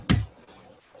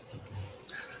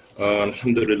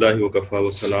الحمد لله وكفى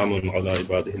وسلام على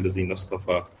عباده الذين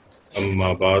اصطفى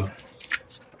أما بعد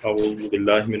أعوذ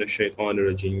بالله من الشيطان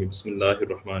الرجيم بسم الله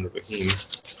الرحمن الرحيم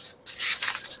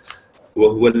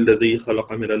وهو الذي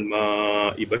خلق من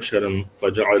الماء بشرا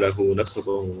فجعله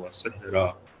نسبا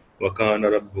وسحرا وكان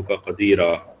ربك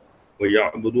قديرا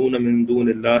ويعبدون من دون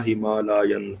الله ما لا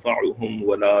ينفعهم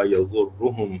ولا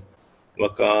يضرهم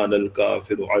وكان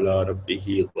الكافر على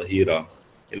ربه ظهيرا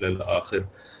إلى الآخر.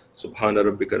 سبحان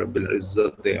ربك رب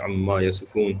العزة عما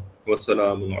يصفون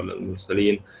وسلام على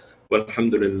المرسلين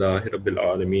والحمد لله رب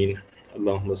العالمين.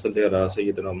 اللهم صل على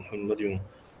سيدنا محمد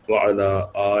وعلى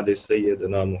آل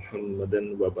سيدنا محمد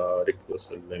وبارك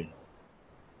وسلم.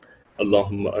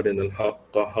 اللهم أرنا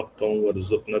الحق حقا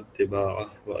وارزقنا اتباعه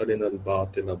وأرنا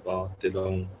الباطل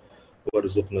باطلا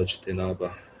وارزقنا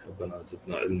اجتنابه ربنا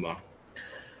زدنا علما.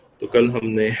 تو کل ہم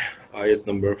نے آیت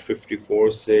نمبر 54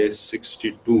 سے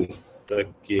 62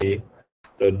 تک کی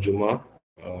ترجمہ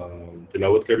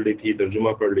تلاوت کر لی تھی،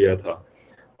 ترجمہ پڑھ لیا تھا،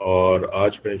 اور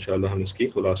آج پھر انشاءاللہ ہم اس کی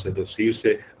خلاصہ تفسیر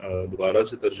سے دوبارہ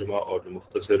سے ترجمہ اور جو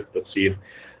مختصر تفسیر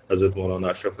حضرت مولانا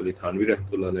اشرف علی تھانوی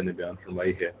رحمۃ اللہ علیہ نے بیان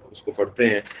فرمائی ہے اس کو پڑھتے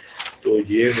ہیں. تو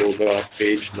یہ ہوگا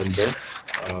پیج نمبر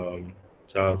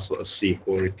 480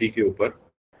 480 کے اوپر.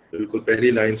 بالکل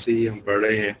پہلی لائن سے ہی ہم پڑھ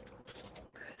رہے ہیں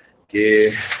کہ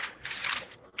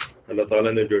اللہ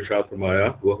تعالیٰ نے جو ارشاد فرمایا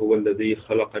وَهُوَ الَّذِي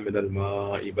خَلَقَ مِنَ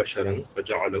الْمَاءِ بَشَرًا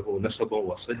فَجَعَلَهُ نَسَبًا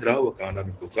وَصِهْرًا وَكَانَ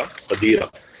رَبُّكَ قَدِيرًا،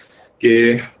 کہ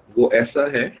وہ ایسا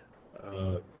ہے،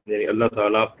 یعنی اللہ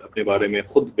تعالیٰ اپنے بارے میں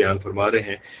خود بیان فرما رہے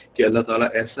ہیں کہ اللہ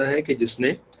تعالیٰ ایسا ہے کہ جس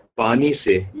نے پانی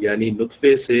سے یعنی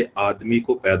نطفے سے آدمی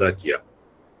کو پیدا کیا،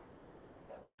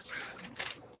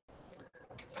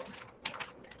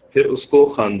 پھر اس کو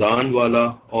خاندان والا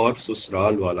اور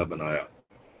سسرال والا بنایا.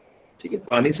 ٹھیک ہے،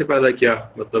 پانی سے پیدا کیا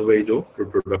مطلب وہی جو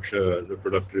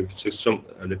ریپروڈکٹری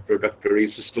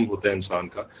سسٹم ہوتا ہے انسان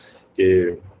کا، کہ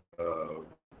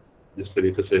جس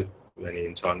طریقے سے یعنی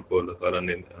انسان کو اللہ تعالیٰ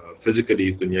نے فزیکلی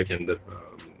دنیا کے اندر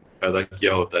پیدا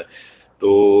کیا ہوتا ہے. تو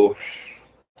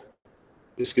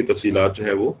اس کی تفصیلات جو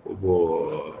ہے وہ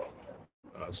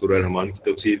سورہ رحمان کی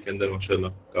تفسیر کے اندر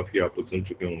ماشاءاللہ کافی آپ لوگ سن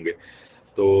چکے ہوں گے.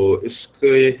 تو اس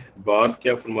کے بعد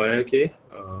کیا فرمایا کہ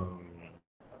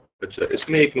اچھا، اس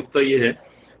میں ایک نقطہ یہ ہے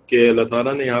کہ اللہ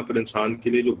تعالیٰ نے یہاں پر انسان کے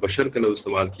لیے جو بشر کا لفظ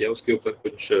استعمال کیا اس کے اوپر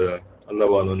کچھ اللہ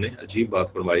والوں نے عجیب بات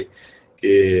فرمائی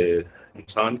کہ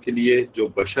انسان کے لیے جو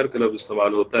بشر کا لفظ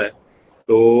استعمال ہوتا ہے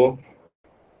تو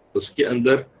اس کے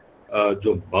اندر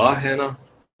جو با ہے نا،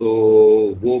 تو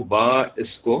وہ با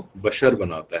اس کو بشر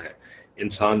بناتا ہے،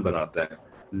 انسان بناتا ہے،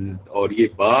 اور یہ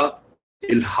با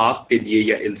الحاق کے لیے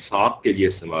یا الصاق کے لیے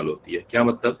استعمال ہوتی ہے. کیا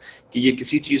مطلب کہ یہ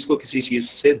کسی چیز کو کسی چیز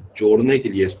سے جوڑنے کے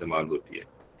لیے استعمال ہوتی ہے.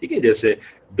 ٹھیک ہے، جیسے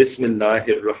بسم اللہ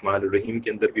الرحمن الرحیم کے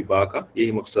اندر بھی با کا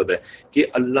یہی مقصد ہے کہ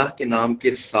اللہ کے نام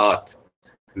کے ساتھ،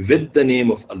 with the name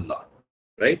of Allah,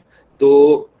 right. تو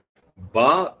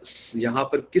با یہاں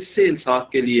پر کس سے الصاق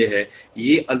کے لیے ہے؟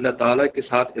 یہ اللہ تعالیٰ کے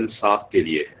ساتھ الصاق کے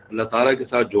لیے ہے، اللہ تعالیٰ کے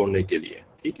ساتھ جوڑنے کے لیے.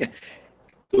 ٹھیک ہے،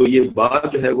 تو یہ با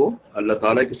جو ہے وہ اللہ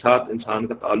تعالیٰ کے ساتھ انسان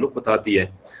کا تعلق بتاتی ہے.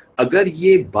 اگر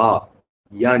یہ با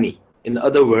یعنی ان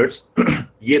ادر ورڈز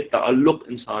یہ تعلق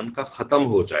انسان کا ختم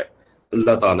ہو جائے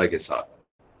اللہ تعالیٰ کے ساتھ،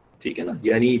 ٹھیک ہے نا،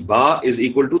 یعنی با از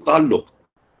ایکول ٹو تعلق،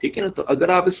 ٹھیک ہے نا. تو اگر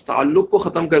آپ اس تعلق کو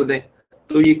ختم کر دیں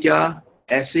تو یہ کیا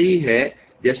ایسے ہی ہے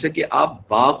جیسے کہ آپ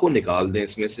با کو نکال دیں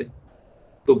اس میں سے،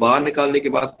 تو با نکالنے کے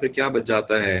بعد پھر کیا بچ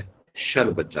جاتا ہے؟ شر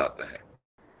بچ جاتا ہے.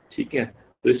 ٹھیک ہے،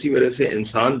 تو اسی وجہ سے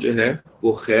انسان جو ہے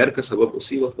وہ خیر کا سبب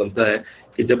اسی وقت بنتا ہے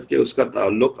کہ جب کہ اس کا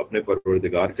تعلق اپنے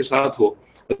پروردگار کے ساتھ ہو.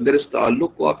 اگر اس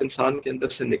تعلق کو آپ انسان کے اندر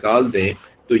سے نکال دیں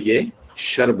تو یہ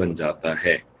شر بن جاتا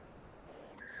ہے.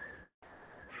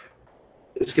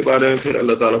 اس کے بارے میں پھر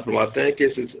اللہ تعالیٰ فرماتے ہیں کہ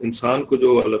اس انسان کو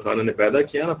جو اللہ تعالیٰ نے پیدا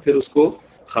کیا نا، پھر اس کو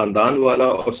خاندان والا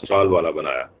اور سسرال والا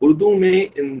بنایا. اردو میں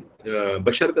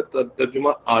بشر کا ترجمہ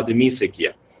آدمی سے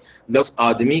کیا. لفظ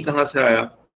آدمی کہاں سے آیا؟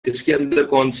 اس کے اندر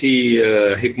کون سی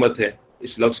حکمت ہے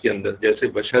اس لفظ کے اندر؟ جیسے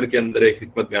بشر کے اندر ایک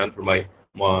حکمت بیان فرمائی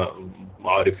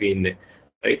معارفین نے،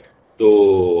 رائٹ. تو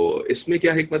اس میں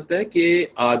کیا حکمت ہے کہ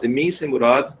آدمی سے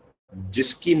مراد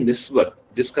جس کی نسبت،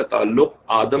 جس کا تعلق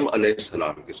آدم علیہ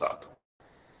السلام کے ساتھ.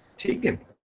 ٹھیک ہے،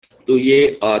 تو یہ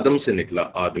آدم سے نکلا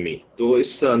آدمی. تو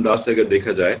اس انداز سے اگر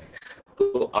دیکھا جائے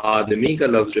تو آدمی کا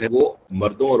لفظ جو ہے وہ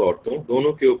مردوں اور عورتوں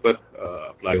دونوں کے اوپر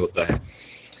اپلائی ہوتا ہے.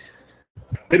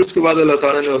 پھر اس کے بعد اللہ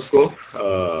تعالیٰ نے اس کو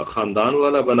خاندان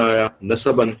والا بنایا،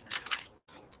 نسباً.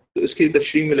 تو اس کی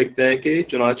تشریح میں لکھتے ہیں کہ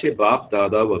چنانچہ باپ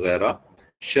دادا وغیرہ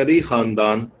شرعی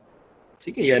خاندان،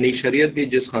 ٹھیک ہے، یعنی شریعت بھی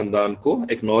جس خاندان کو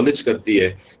ایکنالج کرتی ہے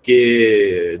کہ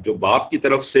جو باپ کی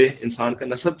طرف سے انسان کا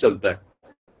نسب چلتا ہے،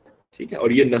 ٹھیک ہے، اور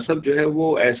یہ نسب جو ہے وہ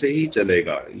ایسے ہی چلے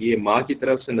گا، یہ ماں کی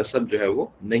طرف سے نسب جو ہے وہ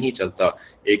نہیں چلتا۔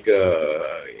 ایک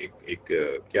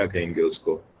کیا کہیں گے اس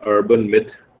کو، اربن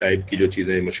متھ ٹائپ کی جو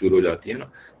چیزیں مشہور ہو جاتی ہیں نا،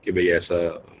 کہ بھئی ایسا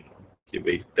کہ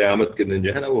بھئی قیامت کے دن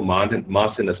جو ہے نا وہ ماں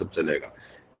سے نسب چلے گا۔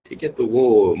 ٹھیک ہے، تو وہ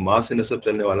ماں سے نسب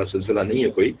چلنے والا سلسلہ نہیں ہے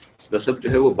کوئی، نسب جو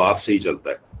ہے وہ باپ سے ہی چلتا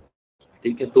ہے۔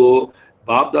 ٹھیک ہے، تو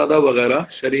باپ دادا وغیرہ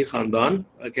شرعی خاندان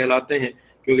کہلاتے ہیں،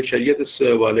 کیونکہ شریعت اس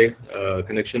والے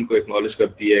کنیکشن کو اکنالج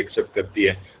کرتی ہے، ایکسیپٹ کرتی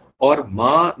ہے۔ اور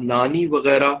ماں نانی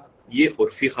وغیرہ یہ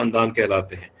عرفی خاندان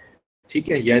کہلاتے ہیں۔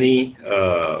 ٹھیک ہے،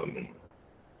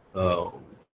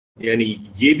 یعنی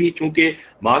یہ بھی چونکہ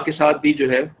ماں کے ساتھ بھی جو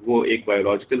ہے وہ ایک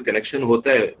بایولوجیکل کنیکشن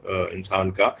ہوتا ہے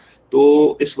انسان کا، تو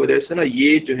اس وجہ سے نا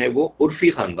یہ جو ہے وہ عرفی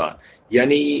خاندان،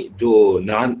 یعنی جو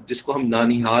جس کو ہم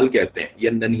نانیحال کہتے ہیں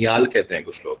یا ننیال کہتے ہیں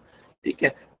کچھ لوگ، ٹھیک ہے،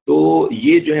 تو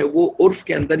یہ جو ہے وہ عرف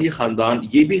کے اندر یہ خاندان،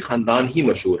 یہ بھی خاندان ہی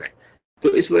مشہور ہے۔ تو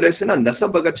اس وجہ سے نا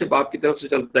نسب اگرچہ باپ کی طرف سے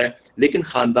چلتا ہے، لیکن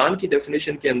خاندان کی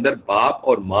ڈیفینیشن کے اندر باپ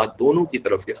اور ماں دونوں کی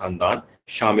طرف کے خاندان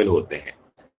شامل ہوتے ہیں۔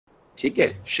 ٹھیک ہے،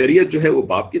 شریعت جو ہے وہ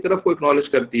باپ کی طرف کو اکنالج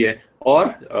کرتی ہے، اور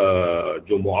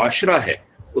جو معاشرہ ہے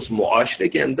اس معاشرے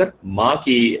کے اندر ماں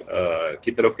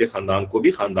کی طرف کے خاندان کو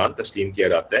بھی خاندان تسلیم کیا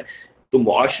جاتا ہے۔ تو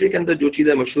معاشرے کے اندر جو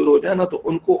چیزیں مشہور ہو جائیں نا تو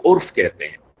ان کو عرف کہتے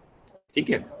ہیں۔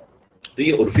 ٹھیک ہے، تو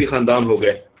یہ عرفی خاندان ہو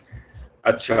گئے۔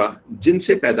 اچھا، جن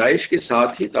سے پیدائش کے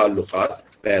ساتھ ہی تعلقات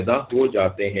پیدا ہو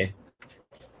جاتے ہیں،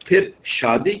 پھر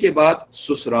شادی کے بعد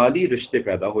سسرالی رشتے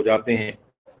پیدا ہو جاتے ہیں۔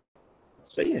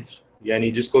 صحیح ہے،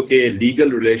 یعنی جس کو کہ لیگل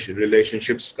ریلیشن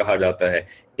شپس کہا جاتا ہے،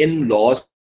 ان لاز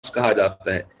کہا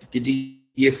جاتا ہے کہ جی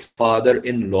یہ فادر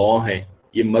ان لا ہیں،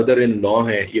 یہ مدر ان لا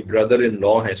ہیں، یہ بردر ان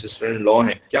لا ہیں، سسٹر ان لا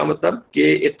ہیں۔ کیا مطلب کہ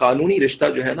ایک قانونی رشتہ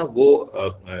جو ہے نا وہ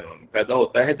پیدا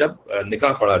ہوتا ہے جب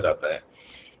نکاح پڑھا جاتا ہے۔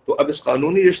 تو اب اس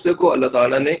قانونی رشتے کو اللہ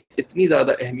تعالیٰ نے اتنی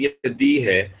زیادہ اہمیت دی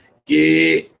ہے کہ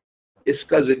اس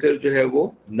کا ذکر جو ہے وہ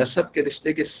نسب کے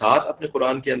رشتے کے ساتھ اپنے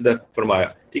قرآن کے اندر فرمایا۔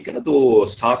 ٹھیک ہے نا، تو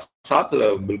ساتھ ساتھ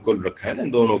بالکل رکھا ہے نا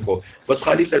ان دونوں کو، بس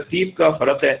خالی ترتیب کا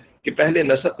فرق ہے کہ پہلے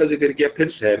نسب کا ذکر کیا پھر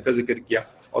شہر کا ذکر کیا،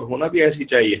 اور ہونا بھی ایسی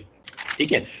چاہیے۔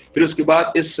 ٹھیک ہے، پھر اس کے بعد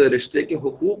اس رشتے کے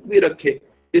حقوق بھی رکھے،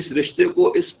 اس رشتے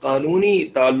کو اس قانونی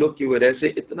تعلق کی وجہ سے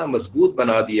اتنا مضبوط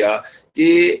بنا دیا کہ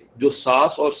جو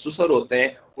ساس اور سسر ہوتے ہیں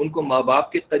ان کو ماں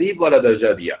باپ کے قریب والا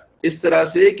درجہ دیا، اس طرح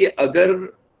سے کہ اگر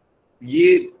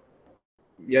یہ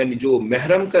یعنی جو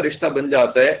محرم کا رشتہ بن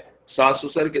جاتا ہے ساس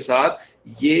سسر کے ساتھ،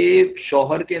 یہ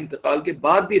شوہر کے انتقال کے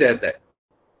بعد بھی رہتا ہے،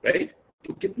 رائٹ؟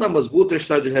 تو کتنا مضبوط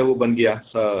رشتہ جو ہے وہ بن گیا،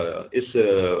 اس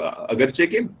اگرچہ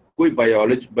کہ کوئی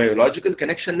بایولوجیکل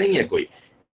کنیکشن نہیں ہے کوئی،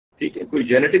 ٹھیک ہے، کوئی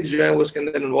جینیٹکس جو ہے وہ اس کے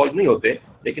اندر انوالو نہیں ہوتے،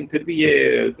 لیکن پھر بھی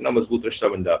یہ اتنا مضبوط رشتہ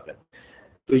بن جاتا ہے۔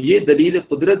 تو یہ دلیل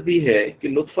قدرت بھی ہے کہ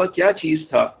نطفہ کیا چیز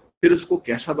تھا، پھر اس کو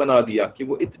کیسا بنا دیا کہ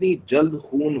وہ اتنی جلد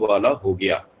خون والا ہو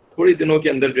گیا۔ تھوڑی دنوں کے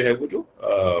اندر جو ہے وہ جو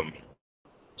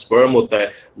سپرم ہوتا ہے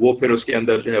وہ پھر اس کے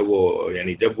اندر جو ہے وہ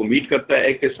یعنی جب وہ میٹ کرتا ہے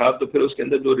ایگ کے ساتھ تو پھر اس کے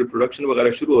اندر جو ریپروڈکشن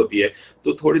وغیرہ شروع ہوتی ہے،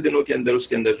 تو تھوڑی دنوں کے اندر اس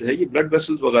کے اندر جو ہے یہ بلڈ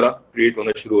ویسلز وغیرہ کریٹ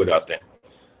ہونا شروع ہو جاتے ہیں،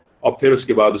 اور پھر اس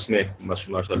کے بعد اس میں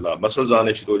ماشاء اللہ مسلز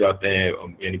آنے شروع ہو جاتے ہیں،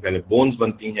 یعنی پہلے بونز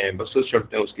بنتی ہیں، مسلز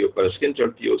چڑھتے ہیں اس کے اوپر، اسکن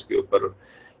چڑھتی ہے اس کے اوپر،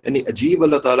 یعنی عجیب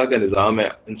اللہ تعالیٰ کا نظام ہے۔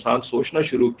 انسان سوچنا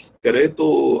شروع کرے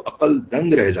تو عقل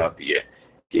دنگ رہ جاتی ہے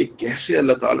کہ کیسے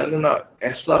اللہ تعالیٰ نے نا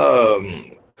ایسا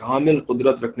کامل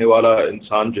قدرت رکھنے والا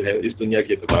انسان جو ہے اس دنیا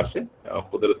کے اعتبار سے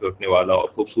قدرت رکھنے والا اور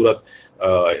خوبصورت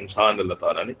انسان اللہ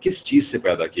تعالیٰ نے کس چیز سے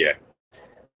پیدا کیا ہے،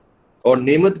 اور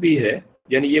نعمت بھی ہے،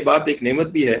 یعنی یہ بات ایک نعمت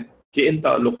بھی ہے کہ ان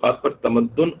تعلقات پر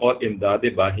تمدن اور امداد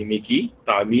باہمی کی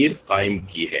تعمیر قائم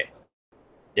کی ہے،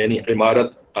 یعنی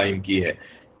عمارت قائم کی ہے۔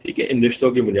 ٹھیک ہے، ان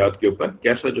رشتوں کی بنیاد کے اوپر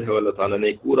کیسا جو ہے اللہ تعالیٰ نے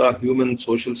ایک پورا ہیومن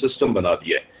سوشل سسٹم بنا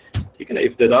دیا ہے۔ ٹھیک ہے نا،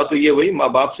 ابتدا تو یہ وہی ماں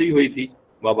باپ سے ہی ہوئی تھی،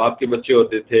 ماں باپ کے بچے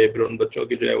ہوتے تھے، پھر ان بچوں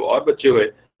کے جو ہے وہ اور بچے ہوئے،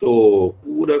 تو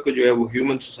پورا کو جو ہے وہ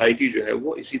ہیومن سوسائٹی جو ہے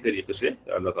وہ اسی طریقے سے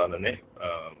اللہ تعالیٰ نے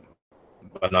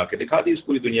بنا کے دکھا دی اس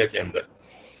پوری دنیا کے اندر۔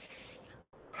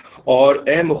 اور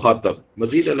اے مخاطب،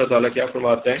 مزید اللہ تعالیٰ کیا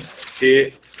فرماتے ہیں کہ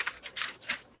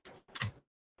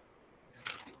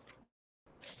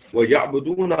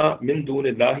وَيَعْبُدُونَ مِن دُونِ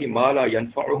اللَّهِ مَا لَا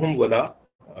يَنفَعُهُمْ وَلَا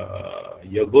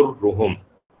يَضُرُّهُمْ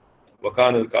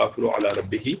وَكَانَ الْكَافِرُ عَلَى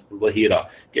رَبِّهِ ظَهِيرًا،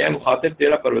 کہ اے مخاطب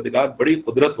تیرا پروردگار بڑی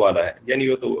قدرت والا ہے، یعنی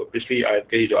وہ تو پچھلی آیت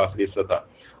کا ہی جو آخری حصہ تھا،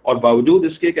 اور باوجود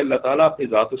اس کے کہ اللہ تعالیٰ اپنی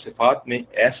ذات و صفات میں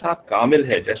ایسا کامل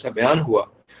ہے جیسا بیان ہوا،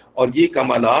 اور یہ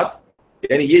کمالات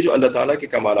یعنی یہ جو اللہ تعالیٰ کے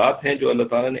کمالات ہیں جو اللہ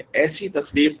تعالیٰ نے ایسی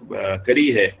تخلیق کری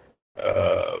ہے،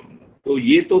 تو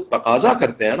یہ تو تقاضا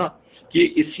کرتے ہیں نا کہ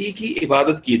اسی کی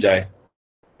عبادت کی جائے،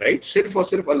 رائٹ؟ صرف اور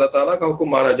صرف اللہ تعالیٰ کا حکم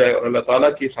مانا جائے، اور اللہ تعالیٰ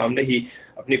کے سامنے ہی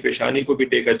اپنی پیشانی کو بھی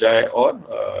ٹیکا جائے، اور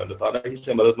اللہ تعالیٰ ہی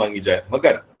سے مدد مانگی جائے۔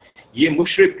 مگر یہ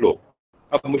مشرک لوگ،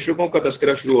 اب مشرکوں کا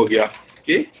تذکرہ شروع ہو گیا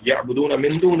کہ یعبدون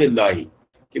من دون اللہ،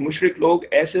 کہ مشرک لوگ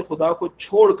ایسے خدا کو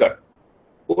چھوڑ کر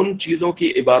ان چیزوں کی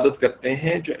عبادت کرتے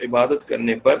ہیں جو عبادت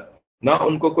کرنے پر نہ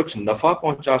ان کو کچھ نفع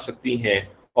پہنچا سکتی ہیں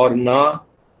اور نہ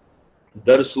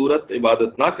در صورت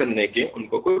عبادت نہ کرنے کے ان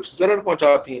کو کچھ ضرر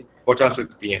پہنچا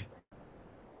سکتی ہیں.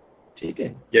 ٹھیک ہے،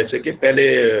 جیسے کہ پہلے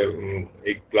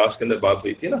ایک کلاس کے اندر بات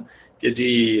ہوئی تھی نا کہ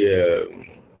جی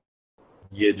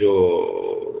یہ جو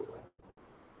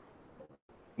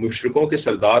مشرکوں کے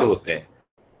سردار ہوتے ہیں،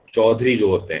 چودھری جو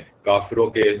ہوتے ہیں کافروں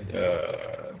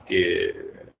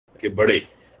کے بڑے،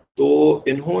 تو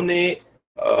انہوں نے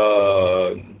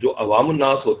جو عوام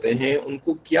الناس ہوتے ہیں ان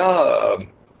کو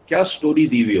کیا سٹوری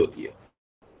دی ہوئی ہوتی ہے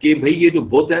کہ بھئی یہ جو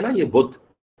بت ہے نا، یہ بت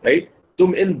رائٹ،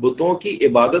 تم ان بتوں کی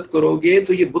عبادت کرو گے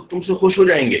تو یہ بت تم سے خوش ہو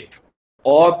جائیں گے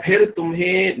اور پھر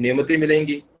تمہیں نعمتیں ملیں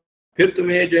گی، پھر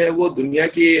تمہیں جو ہے وہ دنیا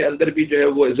کے اندر بھی جو ہے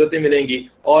وہ عزتیں ملیں گی،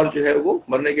 اور جو ہے وہ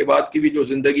مرنے کے بعد کی بھی جو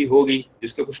زندگی ہوگی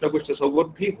جس کا کچھ نہ کچھ تصور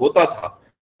بھی ہوتا تھا،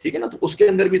 ٹھیک ہے نا، تو اس کے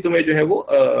اندر بھی تمہیں جو ہے وہ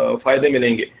فائدے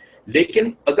ملیں گے. لیکن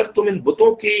اگر تم ان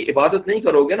بتوں کی عبادت نہیں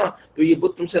کرو گے نا تو یہ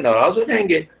بت تم سے ناراض ہو جائیں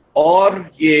گے اور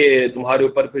یہ تمہارے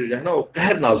اوپر پھر جو ہے نا وہ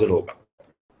قہر نازل ہوگا.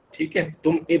 ٹھیک ہے،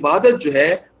 تم عبادت جو ہے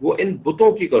وہ ان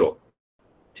بتوں کی کرو،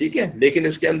 ٹھیک ہے، لیکن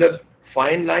اس کے اندر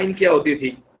فائن لائن کیا ہوتی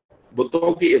تھی؟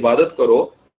 بتوں کی عبادت کرو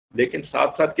لیکن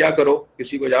ساتھ ساتھ کیا کرو؟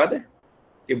 کسی کو یاد ہے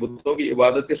کہ بتوں کی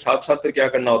عبادت کے ساتھ ساتھ پھر کیا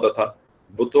کرنا ہوتا تھا؟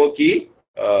 بتوں کی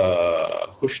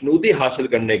خوشنودی حاصل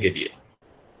کرنے کے لیے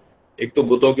ایک تو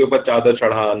بتوں کے اوپر چادر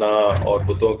چڑھانا اور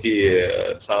بتوں کی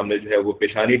سامنے جو ہے وہ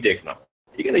پیشانی ٹیکنا،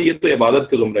 ٹھیک ہے نا، یہ تو عبادت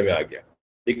کے زمرے میں آ گیا.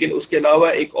 لیکن اس کے علاوہ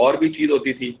ایک اور بھی چیز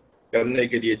ہوتی تھی کرنے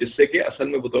کے لیے جس سے کہ اصل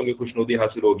میں بتوں کی خوشنودی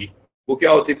حاصل ہوگی. وہ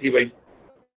کیا ہوتی تھی بھائی؟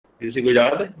 کسی کو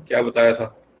یاد ہے کیا بتایا تھا؟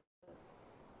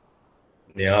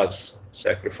 نیاز،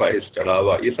 سیکریفائس،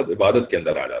 چڑھاوا، یہ سب عبادت کے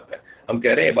اندر آ جاتا ہے. ہم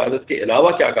کہہ رہے ہیں عبادت کے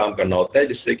علاوہ کیا کام کرنا ہوتا ہے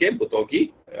جس سے کہ بتوں کی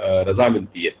رضا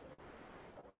ملتی ہے.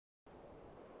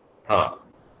 ہاں،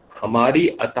 ہماری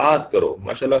اطاعت کرو.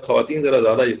 ماشاءاللہ خواتین ذرا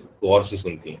زیادہ غور سے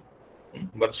سنتی ہیں،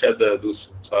 بس شاید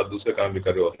دوسرے کام بھی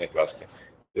کر رہے ہوتے ہیں کلاس کے،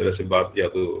 میرے سے بات کیا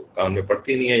تو کان میں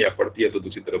پڑتی نہیں ہے یا پڑتی ہے تو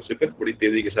دوسری طرف سے پھر بڑی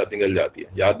تیزی کے ساتھ نکل جاتی ہے،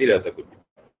 یاد نہیں رہتا کچھ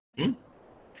بھی.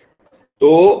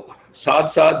 تو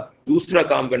ساتھ ساتھ دوسرا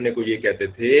کام کرنے کو یہ کہتے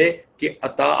تھے کہ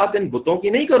اطاعت ان بتوں کی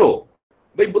نہیں کرو.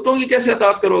 بھئی بتوں کی کیسے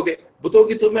اطاعت کرو گے؟ بتوں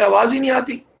کی تمہیں آواز ہی نہیں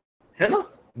آتی ہے نا،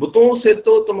 بتوں سے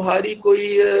تو تمہاری کوئی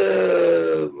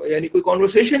یعنی کوئی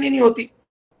کانورسیشن ہی نہیں ہوتی،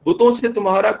 بتوں سے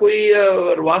تمہارا کوئی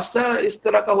واسطہ اس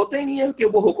طرح کا ہوتا ہی نہیں ہے کہ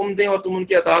وہ حکم دیں اور تم ان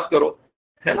کی اطاعت کرو،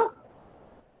 ہے نا.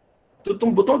 تو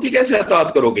تم بتوں کی کیسے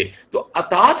اطاعت کرو گے؟ تو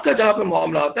اطاعت کا جہاں پہ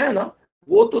معاملہ آتا ہے نا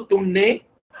وہ تو تم نے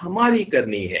ہماری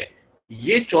کرنی ہے.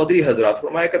 یہ چودھری حضرات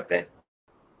فرمایا کرتے ہیں،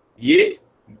 یہ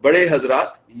بڑے حضرات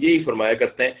یہی فرمایا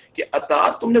کرتے ہیں کہ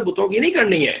اطاعت تم نے بتوں کی نہیں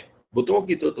کرنی ہے، بتوں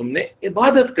کی تو تم نے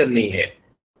عبادت کرنی ہے،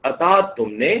 اطاعت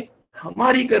تم نے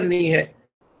ہماری کرنی ہے.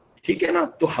 ٹھیک ہے نا،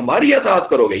 تو ہماری اطاعت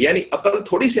کرو گے یعنی عقل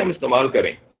تھوڑی سی ہم استعمال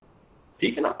کریں،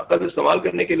 ٹھیک ہے نا، عقل استعمال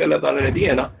کرنے کے لیے اللہ تعالیٰ نے دی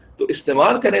ہے نا، تو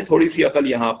استعمال کریں تھوڑی سی عقل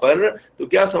یہاں پر. تو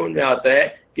کیا سمجھ میں آتا ہے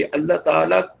کہ اللہ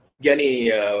تعالیٰ یعنی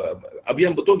ابھی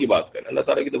ہم بتوں کی بات کریں، اللہ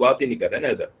تعالیٰ کی تو بات ہی نہیں کر رہے نا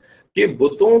ادھر، کہ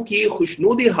بتوں کی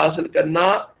خوشنودی حاصل کرنا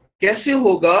کیسے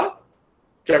ہوگا؟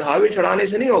 چڑھاوے چڑھانے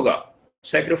سے نہیں ہوگا،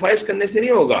 سیکریفائس کرنے سے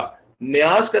نہیں ہوگا،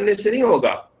 نیاز کرنے سے نہیں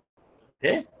ہوگا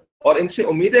ہے، اور ان سے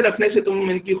امیدیں رکھنے سے تم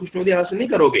ان کی خوشنودی حاصل نہیں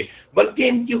کرو گے، بلکہ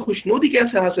ان کی خوشنودی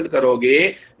کیسے حاصل کرو گے؟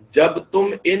 جب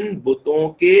تم ان بتوں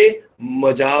کے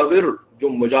جو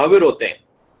مجاور ہوتے ہیں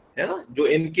ہے نا، جو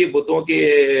ان کے بتوں کے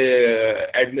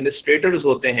ایڈمنسٹریٹرز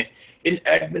ہوتے ہیں، ان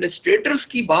ایڈمنسٹریٹرز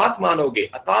کی بات مانو گے،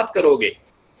 اطاعت کرو گے،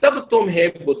 تب تمہیں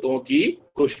بتوں کی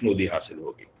خوشنودی حاصل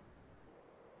ہوگی.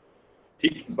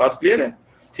 ٹھیک، بات کلیئر ہے؟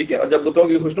 ٹھیک ہے، اور جب بتوں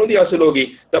کی خوشنودی حاصل ہوگی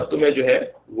تب تمہیں جو ہے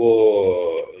وہ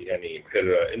یعنی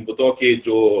پھر ان بتوں کی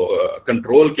جو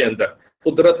کنٹرول کے اندر،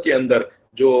 قدرت کے اندر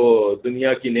جو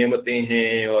دنیا کی نعمتیں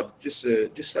ہیں اور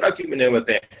جس طرح کی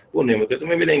نعمتیں ہیں وہ نعمتیں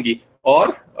تمہیں ملیں گی. اور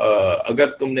اگر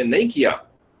تم نے نہیں کیا،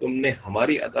 تم نے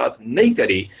ہماری اطاعت نہیں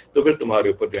کری تو پھر تمہارے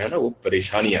اوپر جو ہے نا وہ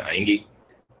پریشانیاں آئیں گی.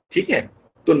 ٹھیک ہے،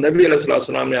 تو نبی علیہ الصلوۃ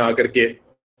والسلام نے آ کر کے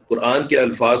قرآن کے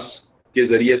الفاظ کے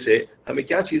ذریعے سے ہمیں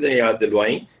کیا چیزیں یاد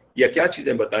دلوائیں یا کیا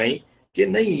چیزیں بتائیں کہ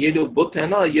نہیں یہ جو بت ہے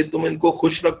نا یہ تم ان کو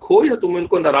خوش رکھو یا تم ان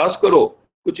کو ناراض کرو،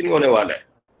 کچھ نہیں ہونے والا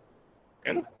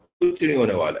ہے نا، کچھ نہیں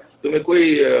ہونے والا ہے، تمہیں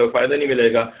کوئی فائدہ نہیں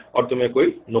ملے گا اور تمہیں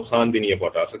کوئی نقصان بھی نہیں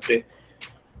پہنچا سکتے.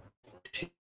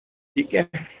 ٹھیک ہے،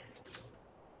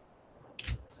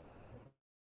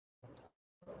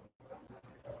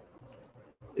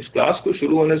 اس کلاس کو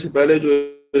شروع ہونے سے پہلے جو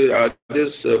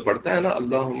عاجز پڑھتا ہے نا،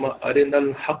 اللہم ارنا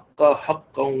الحق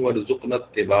حقا وارزقنا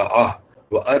اتباعہ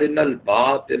وارنا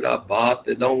الباطل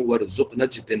باطلا وارزقنا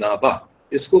اجتنابہ،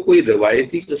 اس کو کوئی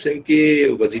روایتی قسم کے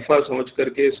وظیفہ سمجھ کر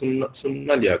کے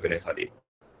سننا لیا کریں خالی،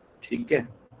 ٹھیک ہے،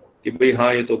 کہ بھئی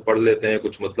ہاں یہ تو پڑھ لیتے ہیں،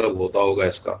 کچھ مطلب ہوتا ہوگا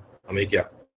اس کا، ہمیں کیا،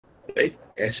 رائٹ؟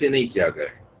 ایسے نہیں کیا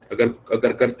کریں،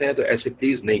 اگر کرتے ہیں تو ایسے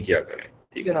پلیز نہیں کیا کریں،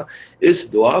 ٹھیک ہے نا۔ اس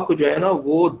دعا کو جو ہے نا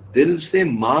وہ دل سے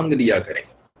مانگ لیا کریں،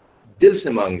 دل سے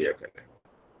مانگ لیا کریں،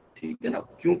 ٹھیک ہے نا،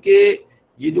 کیونکہ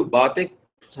یہ جو باتیں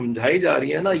سمجھائی جا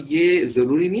رہی ہیں نا، یہ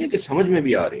ضروری نہیں ہے کہ سمجھ میں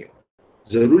بھی آ رہی ہیں،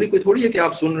 ضروری کوئی تھوڑی ہے کہ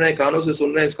آپ سن رہے ہیں، کانوں سے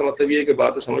سن رہے ہیں، اس کا مطلب یہ ہے کہ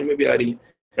باتیں سمجھ میں بھی آ رہی ہیں،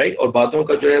 رائٹ؟ اور باتوں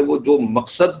کا جو ہے وہ جو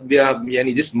مقصد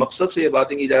یعنی جس مقصد سے یہ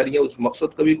باتیں کی جا رہی ہیں، اس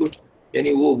مقصد کا بھی کچھ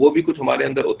یعنی وہ بھی کچھ ہمارے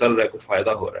اندر اتر رہا ہے، کچھ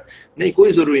فائدہ ہو رہا ہے، نہیں،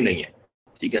 کوئی ضروری نہیں ہے،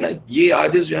 ٹھیک ہے نا۔ یہ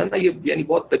عاجز جو ہے نا، یہ یعنی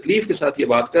بہت تکلیف کے ساتھ یہ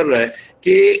بات کر رہا ہے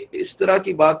کہ اس طرح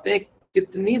کی باتیں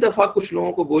کتنی دفعہ کچھ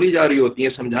لوگوں کو بولی جا رہی ہوتی ہیں،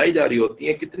 سمجھائی جا رہی ہوتی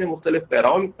ہیں، کتنے مختلف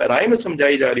پیرائے میں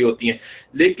سمجھائی جا رہی ہوتی ہیں،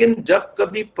 لیکن جب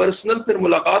کبھی پرسنل پھر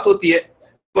ملاقات ہوتی ہے،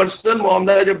 پرسنل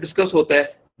معاملہ جب ڈسکس ہوتا ہے،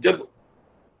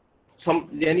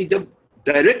 یعنی جب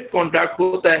ڈائریکٹ کانٹیکٹ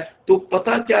ہوتا ہے، تو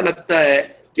پتہ کیا لگتا ہے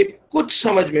کہ کچھ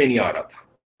سمجھ میں نہیں آ رہا تھا،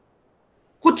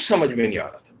 کچھ سمجھ میں نہیں آ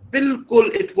رہا تھا، بالکل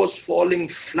اٹ واز فالنگ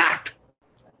فلیٹ،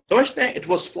 سمجھتے ہیں، it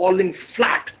was falling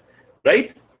flat,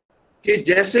 right? کہ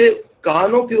جیسے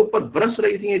کانوں کے اوپر برس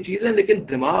رہی تھیں یہ چیزیں، لیکن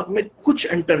دماغ میں کچھ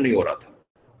انٹر نہیں ہو رہا تھا،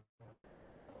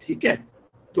 ٹھیک ہے؟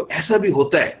 تو ایسا بھی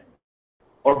ہوتا ہے،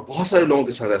 اور بہت سارے لوگوں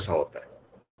کے ساتھ ایسا ہوتا ہے،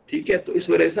 ٹھیک ہے؟ تو اس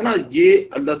وجہ سے نا یہ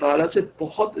اللہ تعالیٰ سے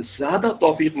بہت زیادہ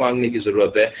توفیق مانگنے کی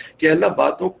ضرورت ہے کہ اللہ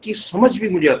باتوں کی سمجھ بھی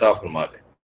مجھے عطا فرما دے،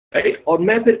 رائٹ؟ اور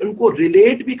میں پھر ان کو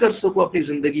ریلیٹ بھی کر سکوں اپنی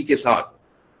زندگی کے ساتھ،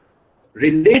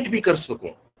 ریلیٹ بھی کر سکوں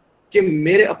کہ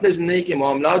میرے اپنے زندگی کے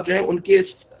معاملات جو ہیں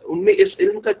ان میں اس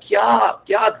علم کا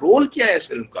کیا رول کیا ہے،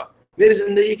 اس علم کا میری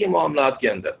زندگی کے معاملات کے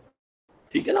اندر،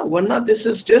 ٹھیک ہے نا؟ ورنہ دس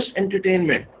از جسٹ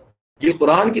انٹرٹینمنٹ، یہ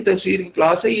قرآن کی تفسیر کی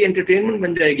کلاس ہے، یہ انٹرٹینمنٹ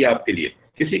بن جائے گی آپ کے لیے،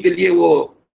 کسی کے لیے وہ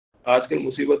آج کل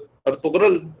مصیبت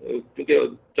ارطغرل کیونکہ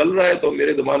چل رہا ہے تو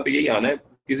میرے زبان پہ یہی آنا ہے،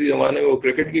 کسی زمانے میں وہ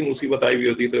کرکٹ کی مصیبت آئی ہوئی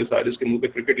ہوتی ہے تو سارے کے منہ پہ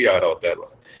کرکٹ ہی آ رہا ہوتا ہے،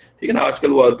 ٹھیک ہے نا؟ آج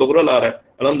کل وہ ارطغرل آ رہا ہے،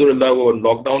 الحمدللہ وہ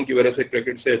لاک ڈاؤن کی وجہ سے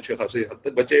کرکٹ سے اچھے خاصے حد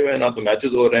تک بچے ہوئے ہیں، نہ تو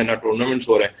میچز ہو رہے ہیں، نہ ٹورنامنٹس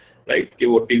ہو رہے ہیں، رائٹ؟ کہ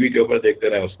وہ ٹی وی کے اوپر دیکھتے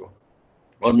رہیں اس کو،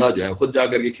 اور نہ جو ہے خود جا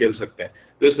کر کے کھیل سکتے ہیں،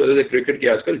 تو اس وجہ سے کرکٹ کی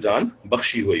آج کل جان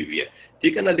بخشی ہوئی ہے،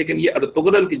 ٹھیک ہے نا؟ لیکن یہ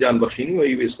ارطغرل کی جان بخشی نہیں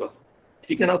ہوئی اس وقت،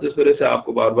 ٹھیک ہے نا؟ تو اس وجہ سے آپ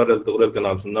کو بار بار ارطغرل کا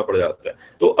نام سننا پڑ جاتا ہے۔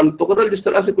 تو ارطغرل جس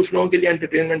طرح سے کچھ لوگوں کے لیے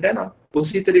انٹرٹینمنٹ ہے نا،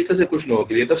 اسی طریقے سے کچھ لوگوں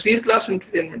کے لیے تفسیر کلاس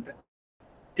انٹرٹینمنٹ ہے،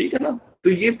 ٹھیک ہے نا؟ تو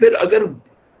یہ پھر اگر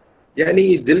یعنی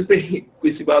دل پہ ہی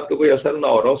کسی بات کا کوئی اثر نہ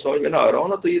ہو رہا ہو، سمجھ میں نہ آ رہا ہو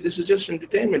نا، تو یہ this is just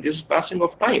entertainment, this is passing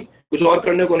of time, کچھ اور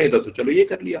کرنے کو نہیں تھا تو چلو یہ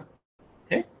کر لیا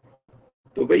ہے،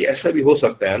 تو بھئی ایسا بھی ہو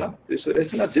سکتا ہے نا۔ تو اس وجہ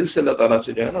سے نا دل سے اللہ تعالیٰ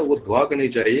سے جو ہے نا وہ دعا کرنی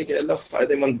چاہیے کہ اللہ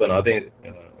فائدہ مند بنا دیں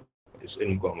اس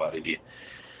علم کو ہمارے لیے،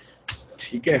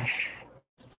 ٹھیک ہے؟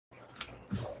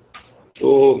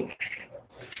 تو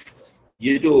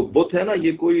یہ جو بت ہے نا،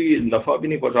 یہ کوئی نفع بھی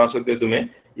نہیں پہنچا سکتے تمہیں،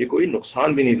 یہ کوئی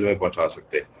نقصان بھی نہیں تمہیں پہنچا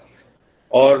سکتے،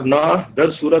 اور نہ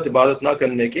در صورت عبادت نہ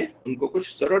کرنے کے ان کو کچھ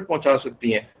ضرر پہنچا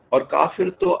سکتی ہیں، اور کافر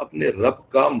تو اپنے رب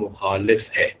کا مخالف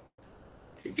ہے،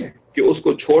 ٹھیک ہے؟ کہ اس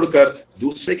کو چھوڑ کر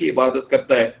دوسرے کی عبادت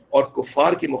کرتا ہے، اور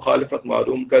کفار کی مخالفت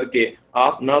معلوم کر کے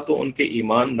آپ نہ تو ان کے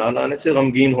ایمان نہ لانے سے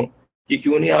غمگین ہوں کہ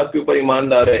کیوں نہیں آپ کے اوپر ایمان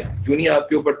لا رہے، کیوں نہیں آپ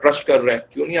کے اوپر ٹرسٹ کر رہے ہیں،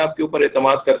 کیوں نہیں آپ کے اوپر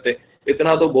اعتماد کرتے،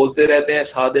 اتنا تو بولتے رہتے ہیں،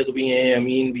 صادق بھی ہیں،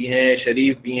 امین بھی ہیں،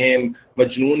 شریف بھی ہیں،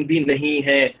 مجنون بھی نہیں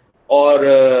ہیں، اور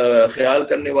خیال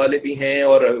کرنے والے بھی ہیں،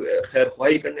 اور خیر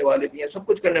خواہی کرنے والے بھی ہیں، سب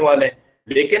کچھ کرنے والے ہیں،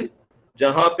 لیکن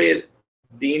جہاں پہ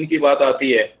دین کی بات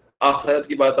آتی ہے، آخرت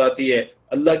کی بات آتی ہے،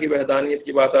 اللہ کی وحدانیت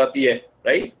کی بات آتی ہے،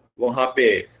 رائٹ؟ وہاں پہ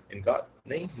انکار،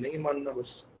 نہیں ماننا،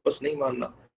 بس نہیں ماننا،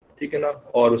 ٹھیک ہے نا؟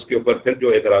 اور اس کے اوپر پھر جو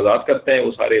اعتراضات کرتے ہیں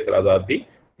وہ سارے اعتراضات بھی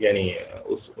یعنی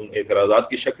ان اعتراضات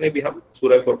کی شکلیں بھی ہم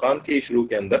سورہ فرقان کے شروع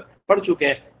کے اندر پڑھ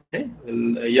چکے ہیں،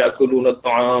 یاکلون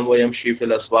الطعام ویمشی فی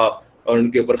الاسواق، اور ان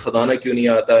کے اوپر خزانہ کیوں نہیں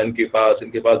آتا، ان کے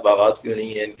پاس باغات کیوں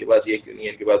نہیں ہے، ان کے پاس یہ کیوں نہیں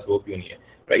ہے، ان کے پاس وہ کیوں نہیں ہے،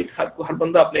 رائٹ؟ ہر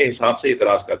بندہ اپنے حساب سے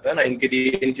اعتراض کرتا ہے نا، ان کے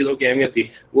لیے ان چیزوں کی اہمیت تھی،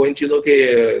 وہ ان چیزوں کے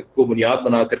کو بنیاد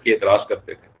بنا کر کے اعتراض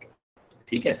کرتے تھے،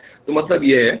 ٹھیک ہے؟ تو مطلب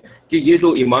یہ ہے کہ یہ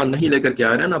جو ایمان نہیں لے کر کے آ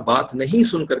رہے ہیں نا، بات نہیں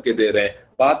سن کر کے دے رہے ہیں،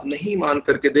 بات نہیں مان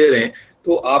کر کے دے رہے ہیں،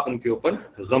 تو آپ ان کے اوپر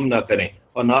غم نہ کریں،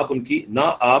 اور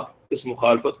نہ آپ اس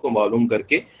مخالفت کو معلوم کر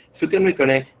کے فکر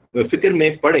میں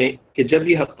پڑیں کہ جب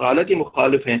یہ حق تعالیٰ کے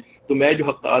مخالف ہیں تو میں جو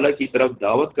حق تعالیٰ کی طرف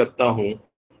دعوت کرتا ہوں،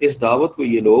 اس دعوت کو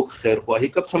یہ لوگ خیر خواہی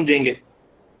کب سمجھیں گے؟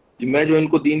 میں جو ان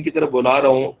کو دین کی طرف بلا رہا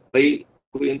ہوں، بھائی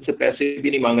کوئی ان سے پیسے بھی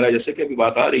نہیں مانگ رہا ہے، جیسے کہ ابھی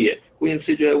بات آ رہی ہے، کوئی ان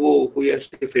سے جو ہے وہ کوئی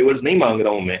ایسے فیورز نہیں مانگ رہا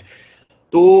ہوں میں،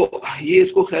 تو یہ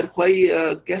اس کو خیر خواہی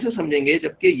کیسے سمجھیں گے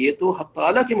جبکہ یہ تو حق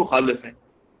تعالیٰ کے مخالف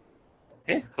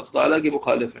ہیں، حق تعالیٰ کے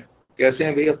مخالف ہیں؟ کیسے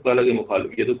ہیں بھائی حق تعالیٰ کے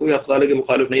مخالف؟ یہ تو کوئی حق تعالیٰ کے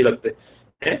مخالف نہیں لگتے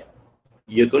ہیں،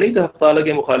 یہ تو نہیں تھا حق تعالیٰ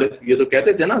کے مخالف. یہ تو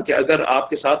کہتے تھے نا کہ اگر آپ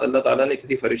کے ساتھ اللہ تعالیٰ نے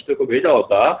کسی فرشتے کو بھیجا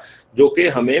ہوتا جو کہ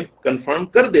ہمیں کنفرم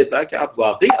کر دیتا کہ آپ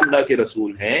واقعی اللہ کے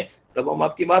رسول ہیں, تب ہم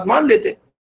آپ کی بات مان لیتے.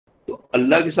 تو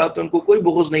اللہ کے ساتھ تو ان کو کوئی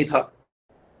بغض نہیں تھا,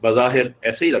 بظاہر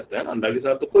ایسے ہی لگتا ہے نا, اللہ کے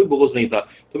ساتھ تو کوئی بغض نہیں تھا,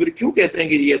 تو پھر کیوں کہتے ہیں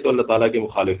کہ یہ تو اللہ تعالیٰ کے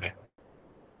مخالف ہیں؟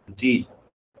 جی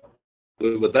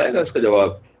کوئی بتائے گا اس کا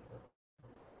جواب؟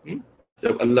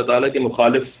 جب اللہ تعالیٰ کے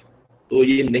مخالف تو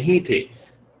یہ نہیں تھے.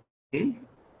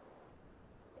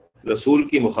 رسول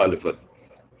کی مخالفت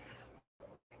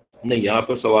نہیں, یہاں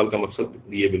پر سوال کا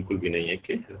مقصد یہ بالکل بھی نہیں ہے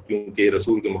کہ کیونکہ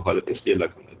رسول کے مخالف اس لیے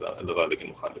اللہ تعالیٰ کے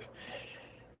مخالف.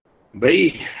 بھائی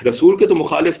رسول کے تو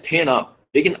مخالف تھے نا,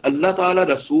 لیکن اللہ تعالیٰ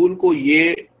رسول کو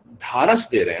یہ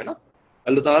دھارس دے رہے ہیں نا,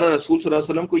 اللہ تعالیٰ رسول صلی اللہ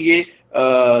علیہ وسلم کو یہ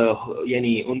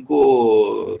یعنی ان کو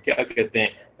کیا کہتے ہیں,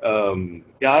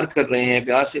 پیار کر رہے ہیں,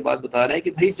 پیار سے بات بتا رہے ہیں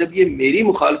کہ بھائی جب یہ میری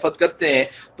مخالفت کرتے ہیں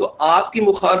تو آپ کی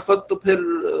مخالفت تو پھر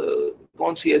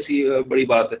کون سی ایسی بڑی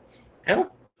بات ہے نا.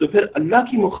 تو پھر اللہ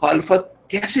کی مخالفت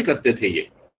کیسے کرتے تھے یہ؟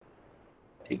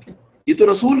 ٹھیک ہے, یہ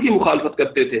تو رسول کی مخالفت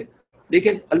کرتے تھے,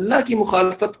 لیکن اللہ کی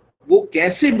مخالفت وہ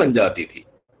کیسے بن جاتی تھی؟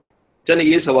 چلیں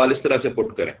یہ سوال اس طرح سے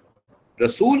پٹ کریں,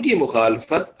 رسول کی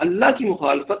مخالفت اللہ کی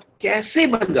مخالفت کیسے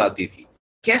بن جاتی تھی,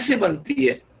 کیسے بنتی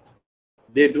ہے؟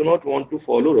 They do not want to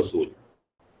follow رسول.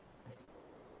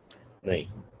 نہیں,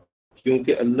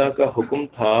 کیونکہ اللہ کا حکم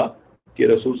تھا کہ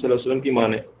رسول صلی اللہ علیہ وسلم کی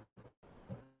مانے.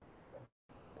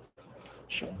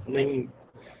 نہیں,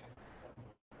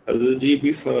 حضرت جی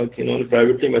بھی انہوں نے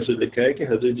پرائیویٹلی میسج لکھا ہے کہ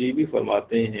حضرت جی بھی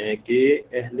فرماتے ہیں کہ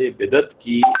اہل بدعت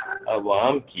کی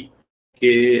عوام کی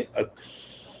کہ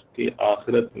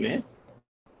آخرت میں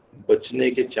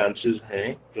بچنے کے چانسز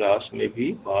ہیں. کلاس میں بھی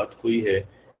بات ہوئی ہے,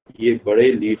 یہ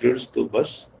بڑے لیڈرز تو بس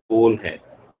بول ہیں,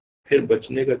 پھر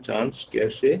بچنے کا چانس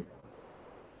کیسے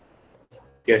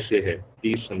ہے,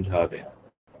 پلیز سمجھا دیں.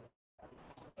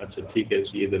 اچھا ٹھیک ہے,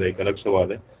 یہ ذرا ایک الگ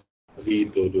سوال ہے. ابھی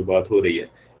تو جو بات ہو رہی ہے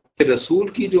کہ رسول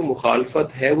کی جو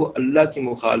مخالفت ہے وہ اللہ کی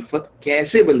مخالفت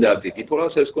کیسے بن جاتی تھی, تھوڑا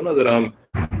سا اس کو نا ذرا ہم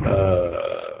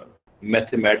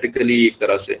میتھمیٹیکلی ایک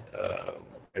طرح سے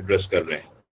ایڈریس کر رہے ہیں.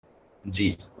 جی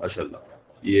ماشاء اللہ,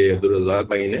 یہ عبدالرزاق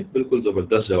بھائی نے بالکل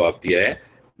زبردست جواب دیا ہے.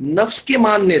 نفس کے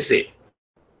ماننے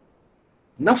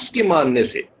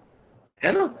سے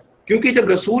ہے نا, کیونکہ جب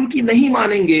رسول کی نہیں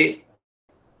مانیں گے,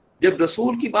 جب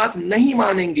رسول کی بات نہیں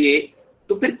مانیں گے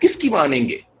تو پھر کس کی مانیں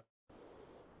گے؟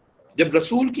 جب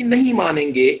رسول کی نہیں مانیں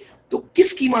گے تو کس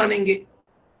کی مانیں گے؟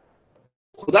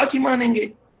 خدا کی مانیں گے.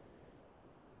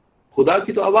 خدا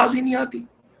کی تو آواز ہی نہیں آتی,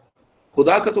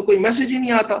 خدا کا تو کوئی میسج ہی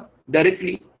نہیں آتا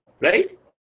ڈائریکٹلی, رائٹ؟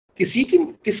 کس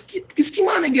کی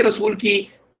مانیں گے؟ رسول کی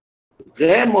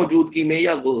غیر موجودگی میں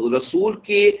یا رسول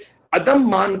کے عدم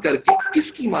مان کر کے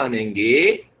کس کی مانیں گے؟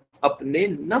 اپنے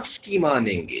نفس کی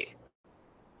مانیں گے,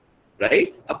 رائٹ؟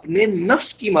 اپنے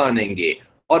نفس کی مانیں گے.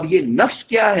 اور یہ نفس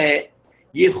کیا ہے؟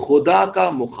 یہ خدا کا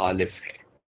مخالف ہے,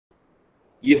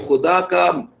 یہ خدا کا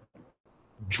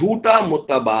جھوٹا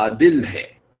متبادل ہے.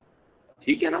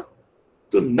 ٹھیک ہے نا؟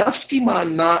 تو نفس کی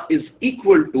ماننا از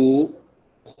ایکول ٹو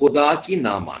خدا کی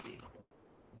نہ ماننا.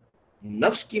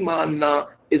 نفس کی ماننا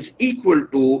از ایکول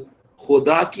ٹو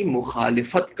خدا کی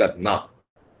مخالفت کرنا.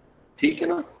 ٹھیک ہے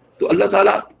نا؟ تو اللہ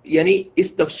تعالیٰ یعنی اس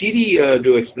تفسیری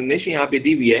جو ایکسپلینیشن یہاں پہ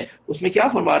دی ہوئی ہے اس میں کیا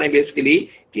فرما رہے ہیں بیسیکلی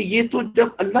کہ یہ تو جب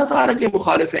اللہ تعالیٰ کے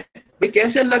مخالف ہیں. بھائی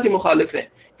کیسے اللہ کے مخالف ہیں؟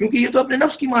 کیونکہ یہ تو اپنے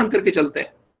نفس کی مان کر کے چلتے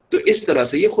ہیں. تو اس طرح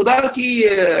سے یہ خدا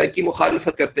کی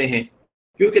مخالفت کرتے ہیں,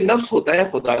 کیونکہ نفس ہوتا ہے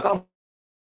خدا کا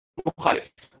مخالف.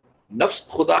 نفس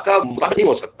خدا کا مخالف نہیں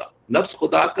ہو سکتا, نفس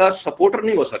خدا کا سپورٹر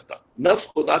نہیں ہو سکتا, نفس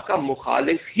خدا کا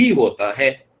مخالف ہی ہوتا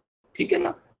ہے. ٹھیک ہے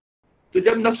نا؟ تو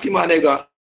جب نفس کی مانے گا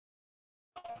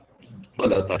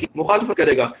اللہ تعالیٰ کی مخالفت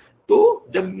کرے گا. تو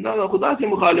جب خدا کے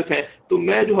مخالف ہیں تو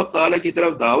میں جو حق تعالیٰ کی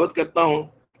طرف دعوت کرتا ہوں,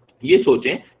 یہ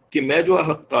سوچیں کہ میں جو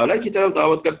حق تعالیٰ کی طرف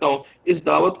دعوت کرتا ہوں, اس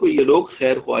دعوت کو یہ لوگ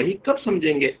خیر خواہی کب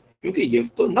سمجھیں گے؟ کیونکہ یہ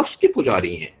تو نفس کے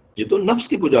پجاری ہیں, یہ تو نفس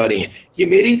کی پجاری ہیں. یہ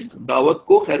میری دعوت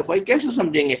کو خیر خواہی کیسے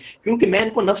سمجھیں گے؟ کیونکہ میں ان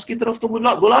کو نفس کی طرف تو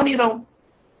بلا نہیں رہا ہوں.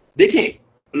 دیکھیں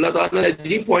اللہ تعالیٰ نے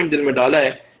عجیب پوائنٹ دل میں ڈالا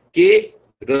ہے کہ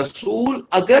رسول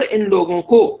اگر ان لوگوں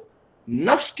کو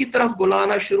نفس کی طرف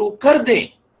بلانا شروع کر دیں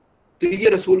تو یہ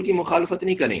رسول کی مخالفت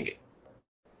نہیں کریں گے,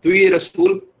 تو یہ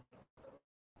رسول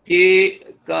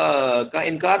کا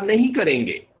انکار نہیں کریں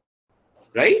گے,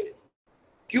 رائٹ؟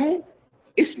 کیوں؟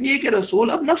 اس لیے کہ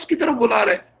رسول اب نفس کی طرف بلا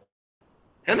رہے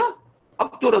ہے نا,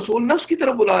 اب تو رسول نفس کی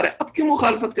طرف بلا رہے, اب کیوں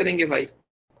مخالفت کریں گے بھائی؟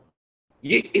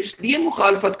 یہ اس لیے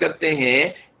مخالفت کرتے ہیں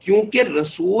کیونکہ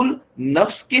رسول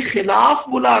نفس کے خلاف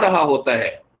بلا رہا ہوتا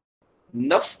ہے,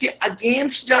 نفس کے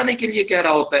اگینسٹ جانے کے لیے کہہ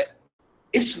رہا ہوتا ہے.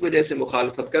 اس وجہ سے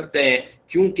مخالفت کرتے ہیں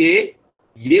کیونکہ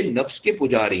یہ نفس کے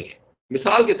پجاری ہیں,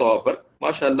 مثال کے طور پر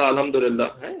ماشاء اللہ الحمدللہ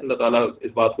ہے، اللہ تعالیٰ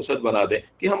اس بات کو سچ بنا دے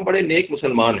کہ ہم بڑے نیک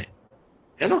مسلمان ہیں،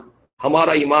 ہے نا،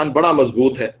 ہمارا ایمان بڑا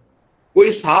مضبوط ہے.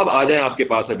 کوئی صاحب آ جائیں آپ کے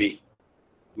پاس، ابھی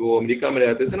وہ امریکہ میں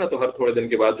رہتے تھے نا، تو ہر تھوڑے دن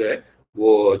کے بعد جو ہے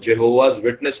وہ جہوواز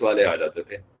وٹنس والے آ جاتے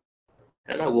تھے،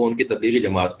 ہے نا، وہ ان کی تبلیغی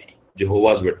جماعت تھی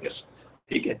جہوواز وٹنس.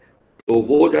 ٹھیک ہے، تو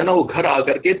وہ جو ہے نا وہ گھر آ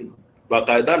کر کے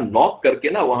باقاعدہ ناک کر کے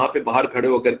نا وہاں پہ باہر کھڑے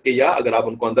ہو کر کے، یا اگر آپ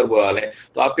ان کو اندر بلا لیں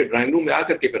تو آپ کے ڈرائنگ روم میں آ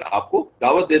کر کے پھر آپ کو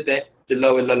دعوت دیتے ہیں چلا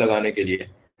ولا لگانے کے لیے،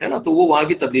 ہے نا. تو وہ وہاں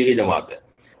کی تبلیغی جماعت ہے.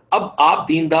 اب آپ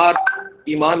دیندار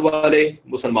ایمان والے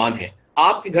مسلمان ہیں،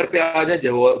 آپ کے گھر پہ آ جائیں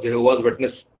جہوواز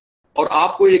وٹنس، اور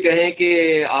آپ کو یہ کہیں کہ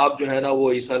آپ جو ہے نا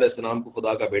وہ عیسیٰ علیہ السلام کو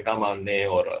خدا کا بیٹا مان لیں،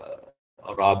 اور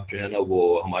آپ جو ہے نا وہ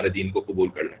ہمارے دین کو قبول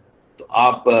کر لیں، تو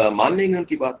آپ مان لیں گے ان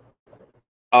کی بات؟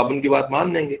 آپ ان کی بات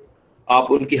مان لیں گے؟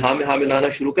 آپ ان کی ہاں میں ہاں ملانا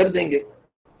شروع کر دیں گے؟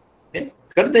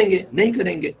 کر دیں گے؟ نہیں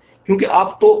کریں گے، کیونکہ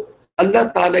آپ تو اللہ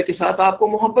تعالیٰ کے ساتھ آپ کو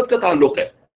محبت کا تعلق ہے،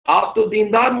 آپ تو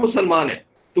دیندار مسلمان ہیں.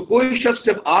 تو کوئی شخص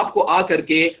جب آپ کو آ کر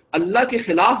کے اللہ کے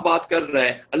خلاف بات کر رہا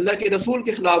ہے، اللہ کے رسول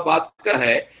کے خلاف بات کر رہا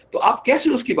ہے، تو آپ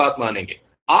کیسے اس کی بات مانیں گے؟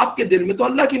 آپ کے دل میں تو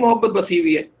اللہ کی محبت بسی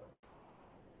ہوئی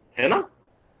ہے نا.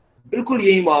 بالکل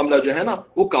یہی معاملہ جو ہے نا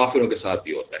وہ کافروں کے ساتھ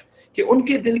بھی ہوتا ہے، کہ ان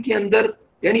کے دل کے اندر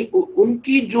یعنی ان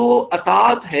کی جو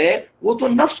اطاعت ہے وہ تو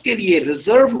نفس کے لیے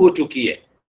ریزرو ہو چکی ہے.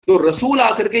 تو رسول آ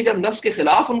کر کے جب نفس کے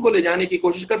خلاف ان کو لے جانے کی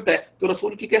کوشش کرتا ہے تو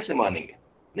رسول کی کیسے مانیں گے؟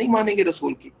 نہیں مانیں گے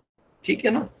رسول کی. ٹھیک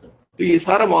ہے نا. تو یہ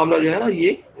سارا معاملہ جو ہے نا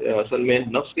یہ اصل میں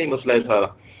نفس کا ہی مسئلہ ہے سارا.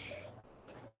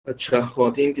 اچھا،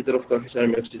 خواتین کی طرف کافی سارے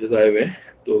میسیجز آئے ہوئے ہیں،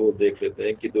 تو دیکھ لیتے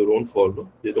ہیں کہ they don't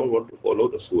want to follow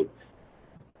رسول.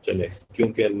 چلے،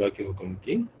 کیونکہ اللہ کے حکم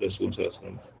کی رسول صلی اللہ علیہ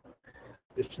وسلم،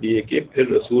 اس لیے کہ پھر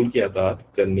رسول کی اطاعت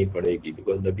کرنی پڑے گی،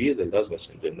 بیکاز نبی از اللہ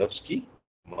میسنجر. نفس کی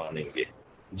مانیں گے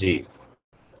جی،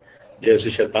 جیسے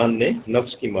شیطان نے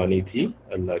نفس کی مانی تھی،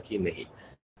 اللہ کی نہیں.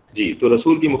 جی، تو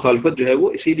رسول کی مخالفت جو ہے وہ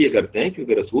اسی لیے کرتے ہیں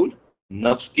کیونکہ رسول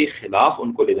نفس کے خلاف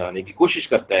ان کو لے جانے کی کوشش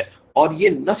کرتا ہے، اور یہ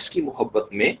نفس کی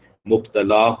محبت میں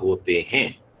مبتلا ہوتے ہیں.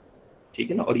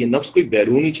 ٹھیک ہے نا. اور یہ نفس کوئی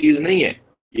بیرونی چیز نہیں ہے،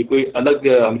 یہ کوئی الگ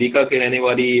امریکہ کے رہنے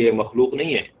والی مخلوق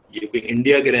نہیں ہے، یہ کوئی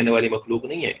انڈیا کے رہنے والی مخلوق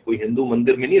نہیں ہے، کوئی ہندو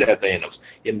مندر میں نہیں رہتا ہے یہ نفس.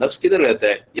 یہ نفس کدھر رہتا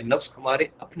ہے؟ یہ نفس ہمارے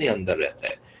اپنے اندر رہتا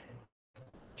ہے.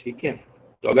 ٹھیک ہے.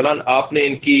 تو اگر آپ نے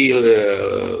ان کی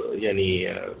یعنی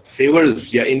فیورز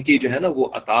یا ان کی جو ہے نا وہ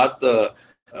اطاعت،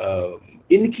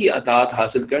 ان کی اطاعت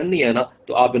حاصل کرنی ہے نا،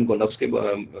 تو آپ ان کو نفس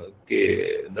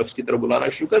نفس کی طرف بلانا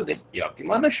شروع کر دیں، یا آپ کی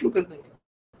ماننا شروع کر دیں گے.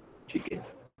 ٹھیک ہے.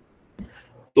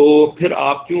 تو پھر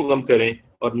آپ کیوں غم کریں،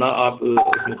 اور نہ آپ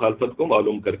اس مخالفت کو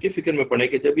معلوم کر کے فکر میں پڑیں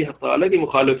کہ جب یہ حق تعالیٰ کے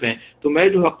مخالف ہیں تو میں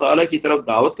جو حق تعالیٰ کی طرف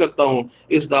دعوت کرتا ہوں،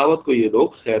 اس دعوت کو یہ لوگ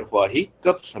خیر خواہی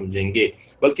کب سمجھیں گے،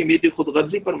 بلکہ میری خود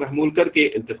غرضی پر محمول کر کے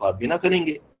التفات بھی نہ کریں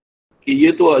گے کہ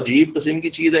یہ تو عجیب قسم کی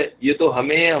چیز ہے، یہ تو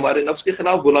ہمیں ہمارے نفس کے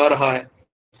خلاف بلا رہا ہے.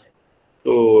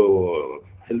 تو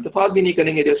التفات بھی نہیں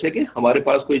کریں گے، جیسے کہ ہمارے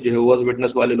پاس کوئی جہوواز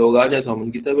وٹنس والے لوگ آ جائیں تو ہم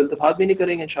ان کی طرف التفات بھی نہیں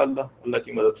کریں گے انشاءاللہ اللہ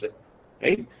کی مدد سے.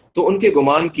 تو ان کے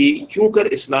گمان کی کیوں کر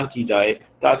اصلاح کی جائے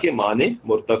تاکہ معنی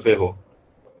مرتفع ہو.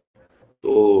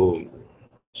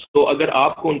 تو اگر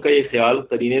آپ کو ان کا یہ خیال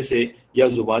قرینے سے یا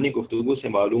زبانی گفتگو سے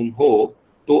معلوم ہو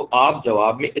تو آپ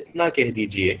جواب میں اتنا کہہ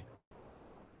دیجئے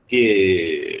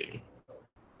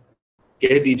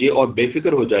اور بے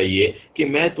فکر ہو جائیے کہ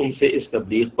میں تم سے اس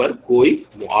تبلیغ پر کوئی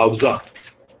معاوضہ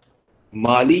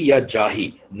مالی یا جاہی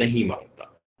نہیں مانگتا.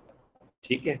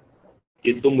 ٹھیک ہے،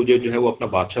 کہ تم مجھے جو ہے وہ اپنا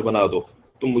بادشاہ بنا دو،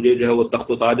 تم مجھے جو ہے وہ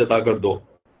تخت و تاج عطا کر دو.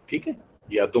 ٹھیک ہے،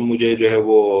 یا تم مجھے جو ہے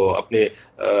وہ اپنے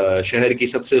شہر کی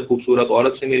سب سے خوبصورت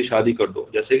عورت سے میری شادی کر دو،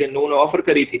 جیسے کہ انہوں نے آفر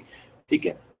کری تھی. ٹھیک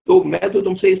ہے، تو میں تو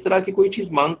تم سے اس طرح کی کوئی چیز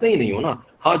مانگتا ہی نہیں ہوں نا.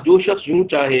 ہاں، جو شخص یوں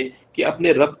چاہے کہ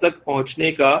اپنے رب تک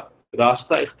پہنچنے کا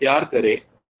راستہ اختیار کرے،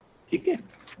 ٹھیک ہے،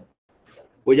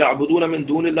 وَيَعْبُدُونَ مِن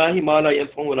دُونِ اللَّهِ مَا لَا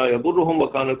يَنفَعُهُمْ وَلَا يَضُرُّهُمْ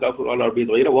وَكَانَ الْكَافِرُ عَلَى رَبِّهِ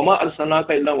ظَهِيرًا وَمَا أَرْسَلْنَاكَ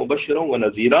إِلَّا مُبَشِّرًا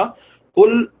وَنَذِيرًا.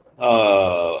 قُلْ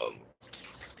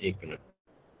ایک منٹ،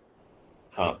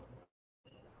 ہاں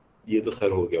یہ تو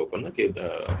خیر ہو گیا اوپر نا کہ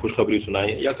خوشخبری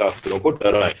سنائیں یا کافروں کو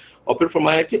ڈرائیں. اور پھر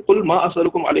فرمایا کہ قُلْ مَا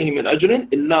أَسْأَلُكُمْ عَلَيْهِ مِنْ أَجْرٍ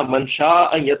إِلَّا مَنْ شَاءَ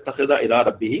أَنْ يَتَّخِذَ إِلَىٰ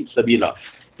رَبِّهِ سَبِيلًا.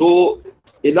 تو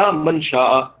إِلَىٰ مَنْ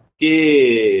شَاءَ کہ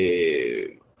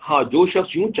ہاں جو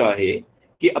شخص یوں چاہے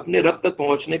کہ اپنے رب تک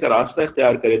پہنچنے کا راستہ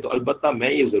اختیار کرے، تو البتہ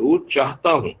میں یہ ضرور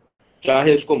چاہتا ہوں،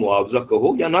 چاہے اس کو معاوضہ کہو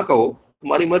یا نہ کہو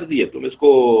تمہاری مرضی ہے، تم اس کو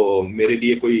میرے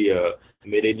لیے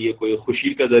کوئی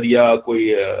خوشی کا ذریعہ،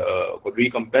 کوئی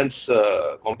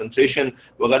کمپنسیشن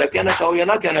وغیرہ کہنا چاہو یا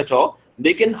نہ کہنا چاہو،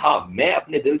 لیکن ہاں میں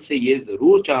اپنے دل سے یہ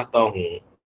ضرور چاہتا ہوں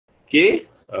کہ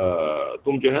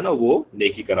تم جو ہے نا وہ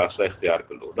نیکی کا راستہ اختیار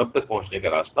کر لو، رب تک پہنچنے کا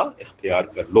راستہ اختیار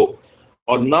کر لو،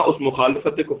 اور نہ اس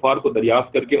مخالفت کفار کو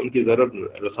دریافت کر کے ان کی ضرر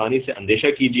رسانی سے اندیشہ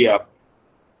کیجیے آپ،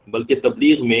 بلکہ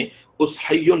تبلیغ میں اس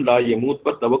حی لا یموت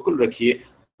پر توکل رکھیے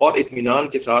اور اطمینان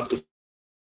کے ساتھ اس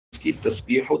کی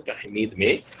تسبیح و تحمید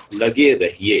میں لگے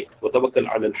رہیے. وتوکل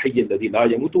علی الحی الذی لا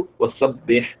یموت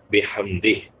وسبح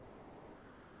بحمدہ.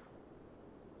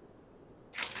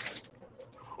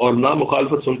 اور نہ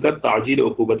مخالفت سن کر تعجیل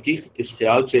عقوبت کی اس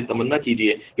خیال سے تمنا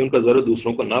کیجیے کہ ان کا ضرر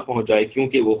دوسروں کو نہ پہنچ جائے،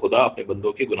 کیونکہ وہ خدا اپنے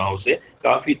بندوں کے گناہوں سے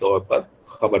کافی طور پر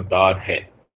خبردار ہے.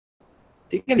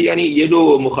 ٹھیک ہے، یعنی یہ جو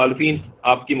مخالفین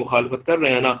آپ کی مخالفت کر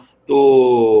رہے ہیں نا، تو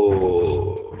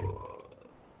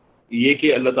یہ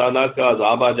کہ اللہ تعالیٰ کا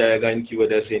عذاب آ جائے گا ان کی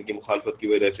وجہ سے، ان کی مخالفت کی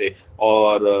وجہ سے،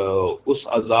 اور اس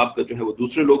عذاب کا جو ہے وہ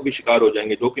دوسرے لوگ بھی شکار ہو جائیں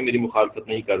گے جو کہ میری مخالفت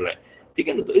نہیں کر رہے ہیں. ٹھیک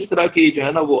ہے نا، تو اس طرح کی جو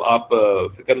ہے نا وہ آپ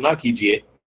فکر نہ کیجئے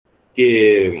کہ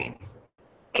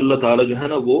اللہ تعالیٰ جو ہے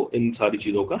نا وہ ان ساری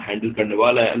چیزوں کا ہینڈل کرنے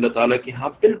والا ہے. اللہ تعالیٰ کی ہاں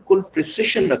بالکل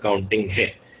پریسیشن اکاؤنٹنگ ہے.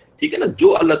 ٹھیک ہے نا،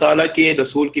 جو اللہ تعالیٰ کے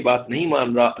رسول کی بات نہیں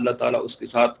مان رہا، اللہ تعالیٰ اس کے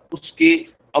ساتھ اس کے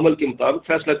عمل کے مطابق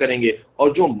فیصلہ کریں گے، اور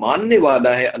جو ماننے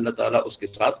والا ہے اللہ تعالیٰ اس کے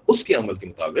ساتھ اس کے عمل کے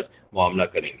مطابق معاملہ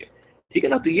کریں گے. ٹھیک ہے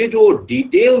نا، تو یہ جو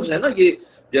ڈیٹیلز ہیں نا، یہ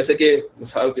جیسے کہ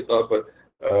مثال کے طور پر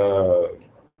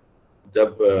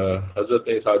جب حضرت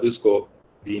سادس کو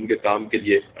دین کے کام کے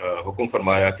لیے حکم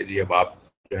فرمایا کہ جی اب آپ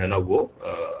جو ہے نا وہ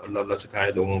اللہ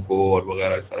سکھائیں لوگوں کو اور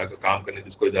وغیرہ اس طرح کا کام کرنے،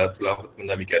 جس کو اجازت خلافت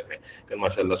میں بھی کہتے ہیں، کہ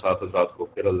ماشاء اللہ 7 حضرات کو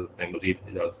پھر حضرت نے مزید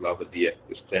اجازت خلافت دی ہے،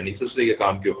 اس یعنی سلسلے کے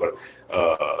کام کے اوپر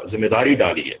ذمہ داری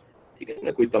ڈالی ہے. ٹھیک ہے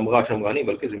نا، کوئی تمغہ شمغہ نہیں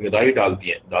بلکہ ذمہ داری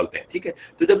ڈالتے ہیں. ٹھیک ہے،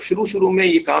 تو جب شروع میں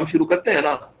یہ کام شروع کرتے ہیں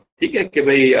نا، ٹھیک ہے کہ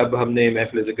بھئی اب ہم نے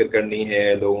محفل ذکر کرنی ہے،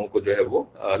 لوگوں کو جو ہے وہ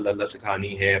اللہ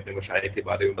سکھانی ہے، اپنے مشائخ کے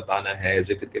بارے میں بتانا ہے،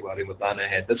 ذکر کے بارے میں بتانا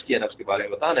ہے، تزکیہ نفس کے بارے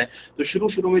میں بتانا ہے، تو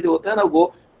شروع میں جو ہوتا ہے نا وہ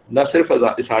نہ صرف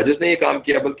ساجد نے یہ کام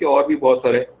کیا بلکہ اور بھی بہت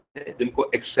سارے ہیں جن کو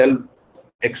ایکسل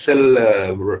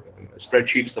اسپریڈ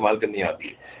شیٹ استعمال کرنی آتی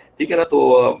ہے. ٹھیک ہے نا، تو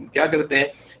کیا کرتے ہیں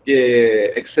کہ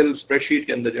ایکسل اسپریڈ شیٹ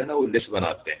کے اندر جو ہے نا وہ لسٹ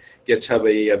بناتے ہیں کہ اچھا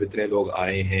بھائی اب اتنے لوگ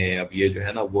آئے ہیں، اب یہ جو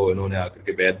ہے نا وہ انہوں نے آ کر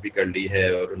کے بیعت بھی کر لی ہے،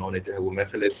 اور انہوں نے جو ہے وہ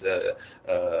محفل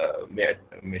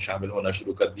میں شامل ہونا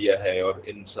شروع کر دیا ہے، اور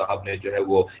ان صاحب نے جو ہے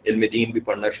وہ علم دین بھی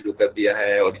پڑھنا شروع کر دیا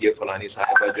ہے، اور یہ فلانی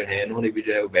صاحبہ جو ہیں انہوں نے بھی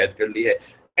جو ہے وہ بیعت کر لی ہے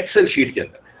ایکسل شیٹ کے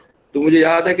اندر. تو مجھے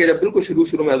یاد ہے کہ جب بالکل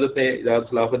شروع میں حضرت نے اجازت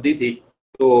خلافت دی تھی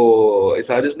تو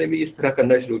اساجد نے بھی اس طرح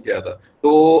کرنا شروع کیا تھا.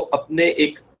 تو اپنے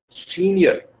ایک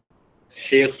سینئر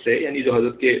شیخ سے، یعنی جو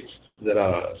حضرت کے ذرا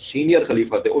سینئر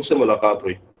خلیفہ تھے، ان سے ملاقات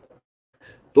ہوئی،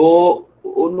 تو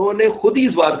انہوں نے خود ہی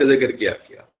اس بات کا ذکر کیا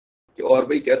کہ اور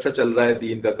بھائی کیسا چل رہا ہے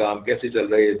دین کا کام، کیسے چل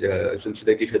رہا ہے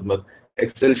سلسلے کی خدمت،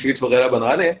 ایکسل شیٹس وغیرہ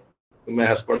بنا رہے ہیں. تو میں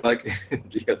ہنس پڑا کہ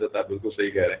جی حضرت آپ بالکل صحیح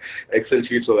کہہ رہے ہیں، ایکسل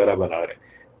شیٹس وغیرہ بنا رہے ہیں.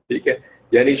 ٹھیک ہے،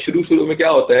 یعنی شروع میں کیا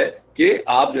ہوتا ہے کہ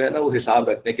آپ جو ہے نا وہ حساب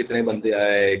رکھتے ہیں کتنے بندے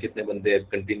آئے، کتنے بندے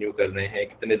کنٹینیو کر رہے ہیں،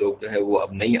 کتنے لوگ جو ہے وہ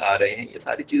اب نہیں آ رہے ہیں. یہ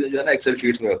ساری چیزیں جو ہے نا ایکسل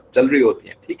شیٹس میں چل رہی ہوتی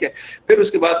ہیں. ٹھیک ہے، پھر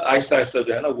اس کے بعد آہستہ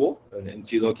جو ہے نا وہ ان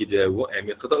چیزوں کی جو ہے وہ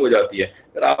اہمیت ختم ہو جاتی ہے.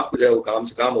 پھر آپ کو جو ہے وہ کام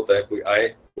سے کام ہوتا ہے، کوئی آئے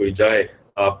کوئی جائے،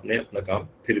 آپ نے اپنا کام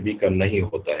پھر بھی کرنا ہی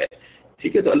ہوتا ہے.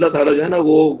 ٹھیک ہے، تو اللہ تعالیٰ جو ہے نا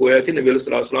وہ گویا کہ نبی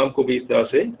علیہ السلام کو بھی اس طرح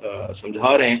سے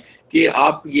سمجھا رہے ہیں کہ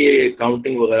آپ یہ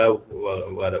کاؤنٹنگ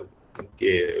وغیرہ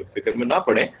کے فکر میں نہ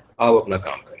پڑیں، آپ اپنا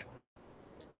کام کریں.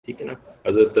 ٹھیک ہے نا،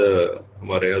 حضرت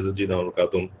ہمارے حضرت جی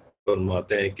تم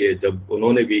فرماتے ہیں کہ جب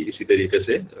انہوں نے بھی اسی طریقے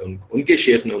سے ان کے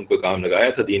شیخ نے ان کو کام لگایا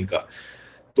تھا دین کا،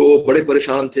 تو بڑے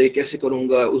پریشان تھے کیسے کروں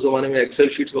گا. اس زمانے میں ایکسل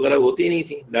شیٹس وغیرہ ہوتی ہی نہیں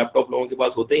تھیں، لیپ ٹاپ لوگوں کے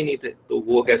پاس ہوتے ہی نہیں تھے، تو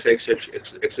وہ کیسے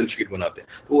ایکسل شیٹ بناتے.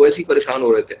 تو وہ ایسے ہی پریشان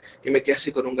ہو رہے تھے کہ میں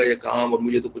کیسے کروں گا یہ کام، اور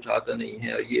مجھے تو کچھ آتا نہیں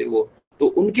ہے، اور یہ وہ.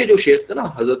 تو ان کے جو شیخ تھے نا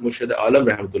حضرت مرشد عالم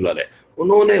رحمۃ اللہ علیہ،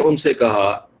 انہوں نے ان سے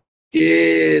کہا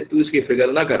کہ تو اس کی فکر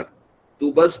نہ کر،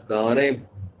 تو بس دانے،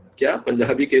 کیا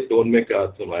پنجابی کے ٹون میں کیا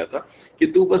سنایا تھا کہ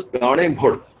تو بس دانے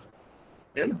بھوڑ،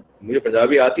 ہے نا. مجھے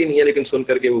پنجابی آتی نہیں ہے لیکن سن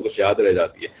کر کے وہ کچھ یاد رہ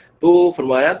جاتی ہے. تو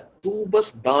فرمایا تو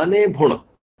بس دانے بھن.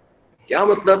 کیا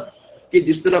مطلب کہ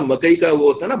جس طرح مکئی کا وہ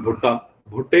ہوتا ہے نا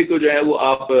بھٹے کو جو ہے وہ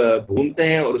آپ بھونتے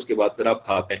ہیں اور اس کے بعد پھر آپ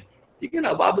کھاتے ہیں. ٹھیک ہے نا،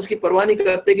 اب آپ اس کی پرواہ نہیں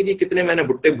کرتے کہ جی کتنے میں نے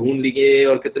بھٹے بھون لیے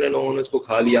اور کتنے لوگوں نے اس کو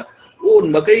کھا لیا. وہ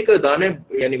مکئی کا دانے،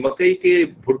 یعنی مکئی کے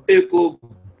بھٹے کو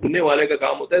بھوننے والے کا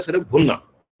کام ہوتا ہے صرف بھوننا،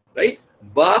 رائٹ.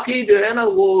 باقی جو ہے نا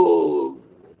وہ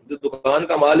جو دکان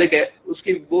کا مالک ہے اس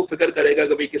کی وہ فکر کرے گا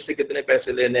کہ بھائی کس سے کتنے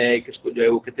پیسے لینے ہیں، کس کو جو ہے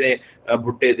وہ کتنے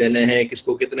بھٹے دینے ہیں، کس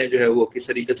کو کتنے جو ہے وہ کس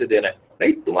طریقے سے دینا ہے.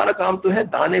 رائٹ، تمہارا کام تو ہے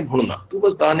دانے بھوننا، تو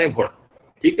بس دانے بھون.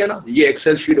 ٹھیک ہے نا، یہ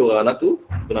ایکسل شیٹ ہوگا نا تو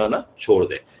بنانا چھوڑ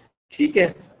دے. ٹھیک ہے،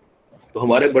 تو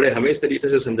ہمارے بڑے ہمیں اس طریقے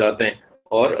سے سمجھاتے ہیں،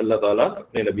 اور اللہ تعالیٰ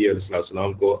اپنے نبی علیہ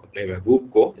السلام کو، اپنے محبوب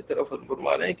کو اس طرح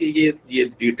فرما رہے ہیں کہ یہ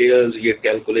ڈیٹیلز، یہ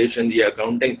کیلکولیشن، یہ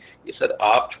اکاؤنٹنگ، یہ سر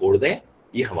آپ چھوڑ دیں،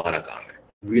 یہ ہمارا کام ہے.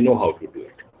 وی know how to do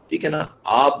it. ٹھیک ہے نا،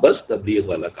 آپ بس تبلیغ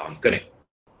والا کام کریں.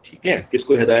 ٹھیک ہے، کس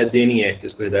کو ہدایت دینی ہے،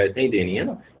 کس کو ہدایت نہیں دینی ہے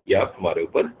نا، یہ آپ ہمارے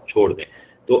اوپر چھوڑ دیں.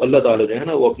 تو اللہ تعالیٰ جو ہے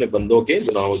نا وہ اپنے بندوں کے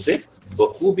گناہوں سے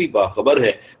بخوبی باخبر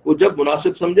ہے، وہ جب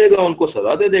مناسب سمجھے گا ان کو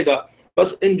سزا دے دے گا۔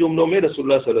 بس ان جملوں میں رسول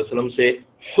اللہ صلی اللہ علیہ وسلم سے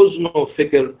حزن و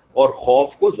فکر اور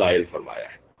خوف کو زائل فرمایا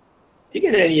ہے، ٹھیک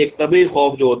ہے نا؟ یعنی ایک طبعی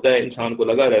خوف جو ہوتا ہے انسان کو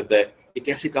لگا رہتا ہے کہ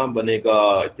کیسے کام بنے گا،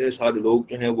 اتنے سارے لوگ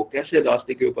جو ہیں وہ کیسے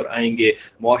راستے کے اوپر آئیں گے،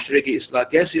 معاشرے کی اصلاح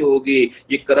کیسے ہوگی،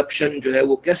 یہ کرپشن جو ہے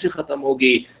وہ کیسے ختم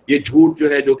ہوگی، یہ جھوٹ جو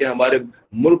ہے جو کہ ہمارے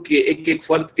ملک کے ایک ایک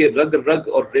فرد کے رگ رگ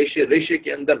اور ریشے ریشے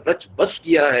کے اندر رچ بس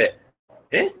کیا ہے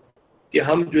کہ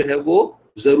ہم جو ہے وہ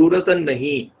ضرورتاً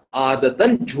نہیں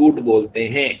عادتاً جھوٹ بولتے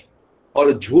ہیں،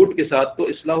 اور جھوٹ کے ساتھ تو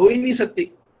اصلاح ہو ہی نہیں سکتی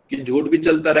کہ جھوٹ بھی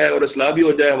چلتا رہے اور اصلاح بھی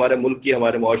ہو جائے ہمارے ملک کی،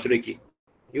 ہمارے معاشرے کی،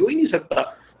 یہ ہو ہی نہیں سکتا۔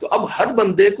 تو اب ہر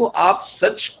بندے کو آپ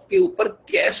سچ کے اوپر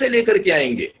کیسے لے کر کے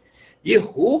آئیں گے؟ یہ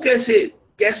ہو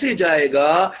کیسے جائے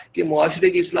گا کہ معاشرے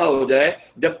کی اصلاح ہو جائے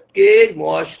جبکہ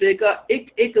معاشرے کا ایک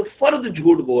ایک فرد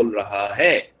جھوٹ بول رہا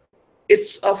ہے؟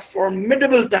 It's a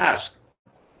formidable task.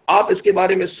 آپ اس کے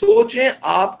بارے میں سوچیں،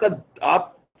 آپ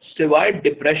سوائے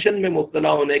ڈپریشن میں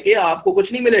مبتلا ہونے کے آپ کو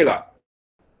کچھ نہیں ملے گا،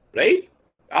 رائٹ؟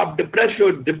 آپ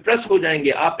ڈپریس ہو جائیں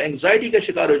گے، آپ اینگزائٹی کا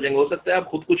شکار ہو جائیں گے، ہو سکتا ہے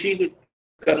آپ خودکشی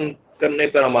کرنے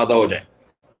پر آمادہ ہو جائیں۔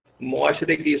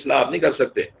 معاشرے کی اصلاح آپ نہیں کر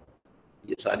سکتے۔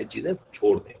 یہ ساری چیزیں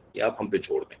چھوڑ دیں، یہ آپ ہم پہ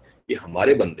چھوڑ دیں، یہ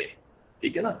ہمارے بندے ہیں،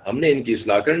 ٹھیک ہے نا؟ ہم نے ان کی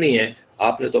اصلاح کرنی ہے،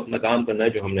 آپ نے تو اپنا کام کرنا ہے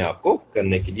جو ہم نے آپ کو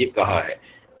کرنے کے لیے کہا ہے،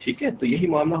 ٹھیک ہے؟ تو یہی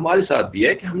معاملہ ہمارے ساتھ بھی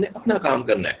ہے کہ ہم نے اپنا کام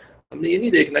کرنا ہے۔ ہم نے یہ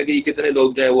نہیں دیکھنا کہ یہ کتنے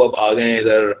لوگ جو ہے وہ اب آ گئے ہیں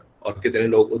ادھر اور کتنے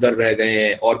لوگ ادھر رہ گئے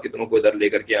ہیں اور کتنوں کو ادھر لے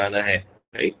کر کے آنا ہے،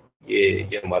 رائٹ؟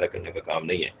 یہ ہمارا کرنے کا کام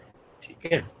نہیں ہے،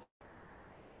 ٹھیک ہے؟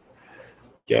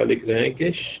 کیا لکھ رہے ہیں کہ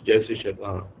جیسے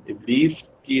شیطان ابلیس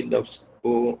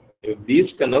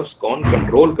کا نفس کون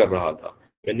کنٹرول کر رہا تھا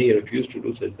when he refused to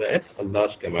do سجدہ at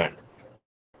Allah's command؟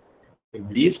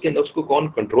 ابلیس کے نفس کو کون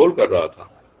کنٹرول کر رہا تھا؟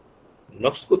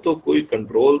 نفس کو تو کوئی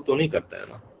کنٹرول تو نہیں کرتا ہے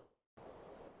نا۔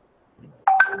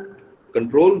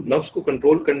 نفس کو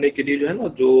کنٹرول کرنے کے لیے جو ہے نا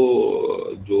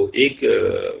جو ایک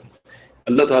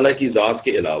اللہ تعالیٰ کی ذات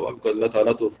کے علاوہ، اللہ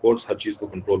تعالیٰ تو آف کورس ہر چیز کو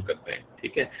کنٹرول کرتے ہیں،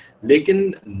 ٹھیک ہے، لیکن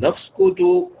نفس کو جو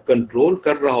کنٹرول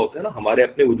کر رہا ہوتا ہے نا ہمارے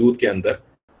اپنے وجود کے اندر،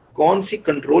 کون سی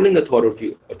کنٹرولنگ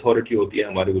اتھارٹی ہوتی ہے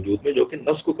ہمارے وجود میں جو کہ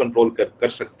نفس کو کنٹرول کر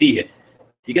سکتی ہے،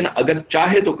 ٹھیک ہے نا؟ اگر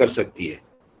چاہے تو کر سکتی ہے،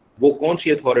 وہ کون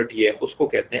سی اتھارٹی ہے؟ اس کو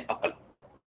کہتے ہیں عقل،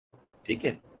 ٹھیک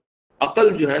ہے؟ عقل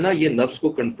جو ہے نا یہ نفس کو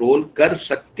کنٹرول کر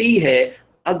سکتی ہے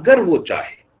اگر وہ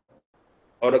چاہے،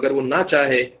 اور اگر وہ نہ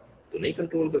چاہے تو نہیں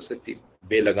کنٹرول کر سکتی،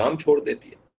 بے لگام چھوڑ دیتی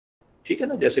ہے، ٹھیک ہے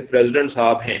نا؟ جیسے پریزیڈنٹ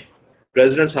صاحب ہیں،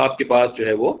 پریزیڈنٹ صاحب کے پاس جو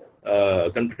ہے وہ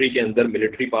کنٹری کے اندر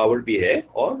ملٹری پاور بھی ہے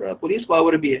اور پولیس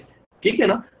پاور بھی ہے، ٹھیک ہے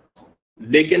نا؟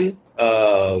 لیکن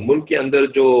ملک کے اندر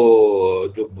جو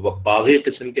باغی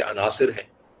قسم کے عناصر ہیں،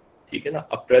 ٹھیک ہے نا،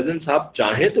 اب پریزیڈنٹ صاحب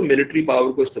چاہیں تو ملٹری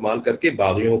پاور کو استعمال کر کے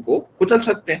باغیوں کو کچل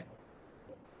سکتے ہیں،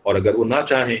 اور اگر وہ نہ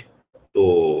چاہیں تو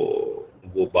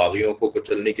وہ باغیوں کو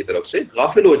کچلنے کی طرف سے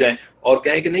غافل ہو جائیں اور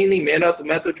کہیں کہ نہیں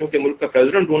میں تو چونکہ ملک کا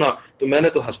پریزیڈنٹ ہوں نا، تو میں نے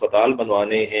تو ہسپتال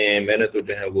بنوانے ہیں، میں نے تو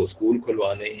جو ہے وہ اسکول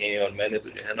کھلوانے ہیں، اور میں نے تو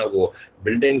جو ہے نا وہ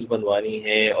بلڈنگز بنوانی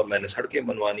ہیں، اور میں نے سڑکیں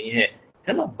بنوانی ہیں،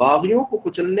 ہے نا؟ باغیوں کو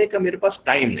کچلنے کا میرے پاس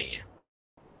ٹائم نہیں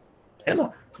ہے نا؟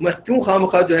 میں کیوں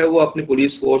خواہ جو ہے وہ اپنی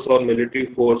پولیس فورس اور ملٹری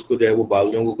فورس کو جو ہے وہ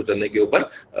باغیوں کو کچلنے کے اوپر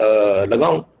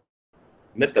لگاؤں؟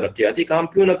 میں ترقیاتی کام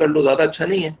کیوں نہ کر لوں؟ زیادہ اچھا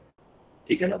نہیں ہے،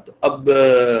 ٹھیک ہے نا؟ تو اب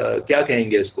کیا کہیں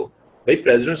گے اس کو؟ بھائی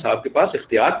پریزیڈنٹ صاحب کے پاس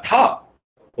اختیار تھا،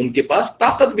 ان کے پاس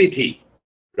طاقت بھی تھی،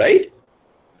 رائٹ؟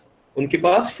 ان کے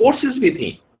پاس فورسز بھی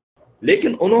تھیں،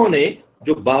 لیکن انہوں نے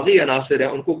جو باغی عناصر ہیں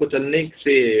ان کو کچلنے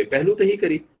سے پہلو تہی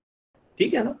کری،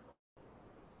 ٹھیک ہے نا؟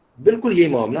 بالکل یہی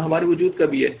معاملہ ہمارے وجود کا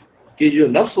بھی ہے کہ جو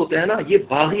نفس ہوتا ہے نا یہ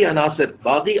باغی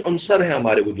عنصر ہے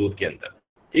ہمارے وجود کے اندر،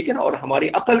 ٹھیک ہے نا؟ اور ہماری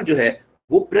عقل جو ہے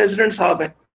وہ پریزیڈنٹ صاحب ہے،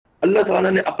 اللہ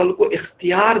تعالیٰ نے عقل کو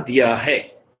اختیار دیا ہے،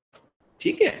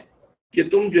 ٹھیک ہے، کہ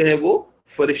تم جو ہے وہ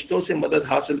فرشتوں سے مدد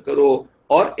حاصل کرو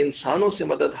اور انسانوں سے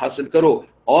مدد حاصل کرو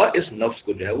اور اس نفس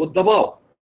کو جو ہے وہ دباؤ،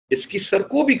 اس کی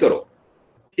سرکوبی کرو،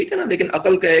 ٹھیک ہے نا؟ لیکن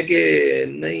عقل کہے کہ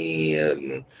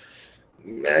نہیں،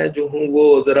 میں جو ہوں وہ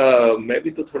ذرا میں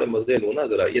بھی تو تھوڑے مزے لوں نا،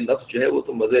 ذرا یہ نفس جو ہے وہ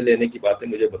تو مزے لینے کی باتیں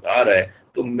مجھے بتا رہا ہے،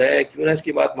 تو میں کیوں نہ اس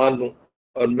کی بات مان لوں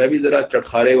اور میں بھی ذرا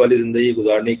چٹخارے والی زندگی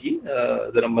گزارنے کی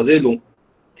ذرا مزے لوں،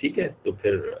 ٹھیک ہے؟ تو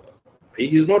پھر he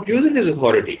is not using his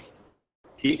authority،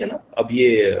 ٹھیک ہے نا؟ اب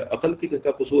یہ عقل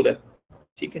کا قصور ہے،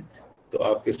 ٹھیک ہے؟ تو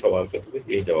آپ کے سوال کا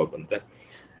یہی جواب بنتا ہے۔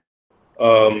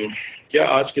 کیا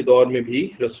آج کے دور میں بھی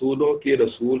رسولوں کے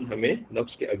رسول ہمیں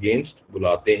نفس کے اگینسٹ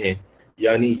بلاتے ہیں؟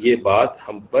 یعنی یہ بات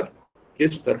ہم پر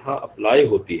کس طرح اپلائی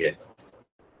ہوتی ہے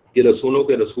کہ رسولوں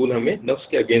کے رسول ہمیں نفس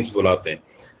کے اگینسٹ بلاتے ہیں؟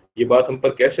 یہ بات ہم پر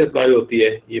کیسے اپلائی ہوتی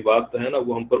ہے؟ یہ بات تو ہے نا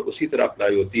وہ ہم پر اسی طرح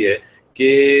اپلائی ہوتی ہے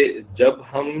کہ جب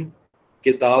ہم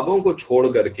کتابوں کو چھوڑ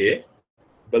کر کے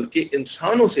بلکہ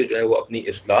انسانوں سے جو ہے وہ اپنی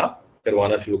اصلاح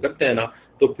کروانا شروع کرتے ہیں نا،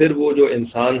 تو پھر وہ جو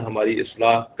انسان ہماری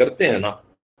اصلاح کرتے ہیں نا،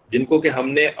 جن کو کہ ہم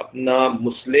نے اپنا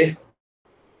مصلح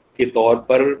کے طور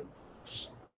پر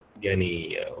یعنی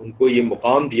ان کو یہ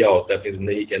مقام دیا ہوتا ہے اپنی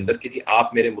زندگی کے اندر کہ جی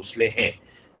آپ میرے مصلح ہیں،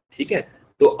 ٹھیک ہے،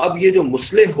 تو اب یہ جو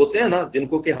مصلح ہوتے ہیں نا، جن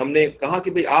کو کہ ہم نے کہا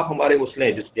کہ بھئی آپ ہمارے مصلح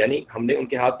ہیں، یعنی ہم نے ان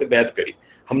کے ہاتھ پہ بیعت کری،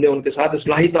 ہم نے ان کے ساتھ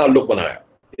اصلاحی تعلق بنایا،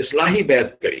 اصلاحی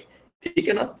بیعت کری، ٹھیک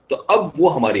ہے نا، تو اب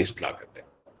وہ ہماری اصلاح کرتے ہیں۔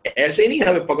 ایسے ہی نہیں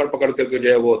ہمیں پکڑ پکڑ کر کے جو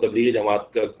ہے وہ تبلیغی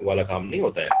جماعت کا والا کام نہیں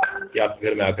ہوتا ہے کہ آپ کے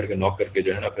گھر میں آ کر کے نوک کر کے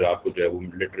جو ہے نا پھر آپ کو جو ہے وہ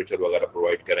لٹریچر وغیرہ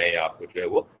پرووائڈ کریں یا آپ کو جو ہے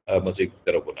وہ مسجد کی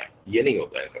طرف بلائیں، یہ نہیں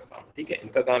ہوتا ہے ان کا کام، ٹھیک ہے۔ ان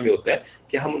کا کام یہ ہوتا ہے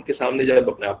کہ ہم ان کے سامنے جب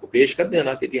اپنے آپ کو پیش کر دیں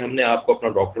نا کہ جی ہم نے آپ کو اپنا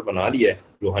ڈاکٹر بنا لیا ہے،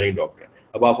 روحانی ڈاکٹر،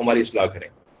 اب آپ ہماری اصلاح کریں،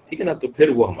 ٹھیک ہے نا، تو پھر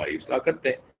وہ ہماری اصلاح کرتے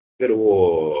ہیں، پھر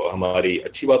وہ ہماری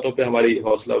اچھی باتوں پہ ہماری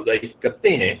حوصلہ افزائی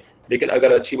کرتے ہیں، لیکن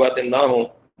اگر اچھی باتیں نہ ہوں،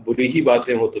 بری ہی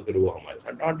باتیں ہوں، تو پھر وہ ہمارے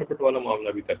ساتھ ڈانٹ ڈپٹ والا معاملہ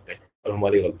بھی کرتے ہیں اور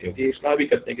ہماری غلطیوں کی اصلاح بھی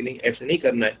کرتے ہیں کہ نہیں ایسے نہیں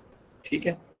کرنا ہے، ٹھیک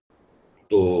ہے۔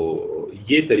 تو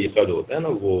یہ طریقہ جو ہوتا ہے نا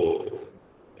وہ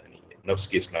یعنی نفس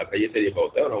کی اصلاح کا یہ طریقہ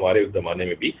ہوتا ہے، اور ہمارے زمانے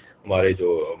میں بھی ہمارے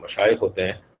جو مشائخ ہوتے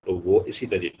ہیں تو وہ اسی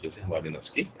طریقے سے ہمارے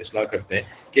نفس کی اصلاح کرتے ہیں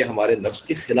کہ ہمارے نفس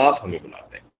کے خلاف ہمیں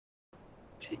بلاتے ہیں،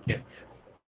 ٹھیک ہے،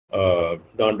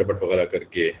 ڈانٹ ڈپٹ وغیرہ کر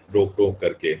کے، روک ٹوک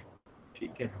کر کے،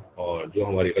 ٹھیک ہے، اور جو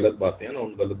ہماری غلط باتیں ہیں نا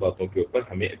ان غلط باتوں کے اوپر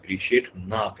ہمیں اپریشیٹ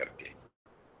نہ کر کے،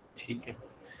 ٹھیک ہے۔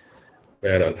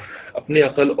 بہرحال اپنی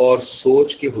عقل اور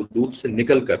سوچ کے حدود سے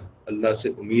نکل کر اللہ سے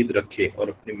امید رکھے اور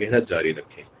اپنی محنت جاری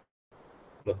رکھے،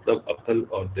 مطلب عقل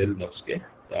اور دل نفس کے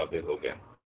تابع ہو گئے۔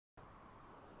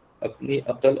 اپنی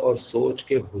عقل اور سوچ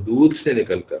کے حدود سے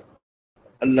نکل کر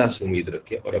اللہ سے امید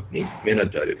رکھے اور اپنی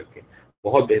محنت جاری رکھے۔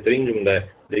 بہت بہترین جملہ ہے،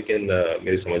 لیکن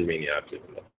میری سمجھ میں ہی نہیں آ رہی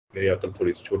جملہ، میری عقل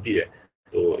تھوڑی سی چھوٹی ہے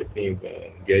تو اتنی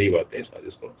گہری باتیں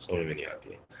اس کو سمجھ میں نہیں آتی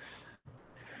ہیں۔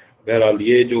 بہرحال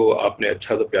یہ جو آپ نے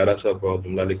اچھا سا پیارا سا بہت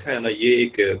جملہ لکھا ہے نا، یہ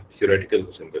ایک تھیوریٹیکل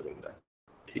قسم کا جملہ ہے،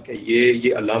 ٹھیک ہے،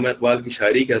 یہ علامہ اقبال کی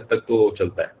شاعری کے حد تک تو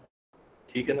چلتا ہے،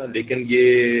 ٹھیک ہے نا، لیکن یہ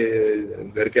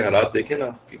گھر کے حالات دیکھیں نا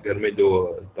کہ گھر میں جو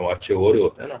تماشے ہو رہے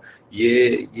ہوتے ہیں نا،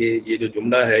 یہ جو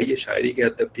جملہ ہے یہ شاعری کے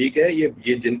حد تک ٹھیک ہے،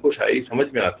 یہ جن کو شاعری سمجھ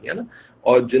میں آتی ہے نا،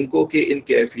 اور جن کو کہ ان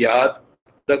کیفیات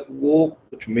تک وہ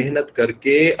کچھ محنت کر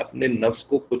کے اپنے نفس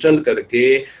کو کچل کر کے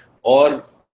اور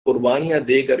قربانیاں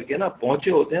دے کر کے نا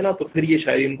پہنچے ہوتے ہیں نا، تو پھر یہ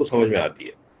شاعری ان کو سمجھ میں آتی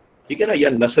ہے، ٹھیک ہے نا، یا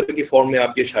نثر کی فارم میں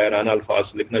آپ کے شاعرانہ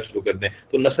الفاظ لکھنا شروع کر دیں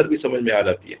تو نثر بھی سمجھ میں آ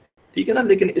جاتی ہے، ٹھیک ہے نا،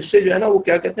 لیکن اس سے جو ہے نا وہ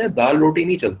کیا کہتے ہیں دال روٹی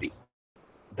نہیں چلتی،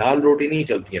 دال روٹی نہیں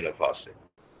چلتی ہے الفاظ سے،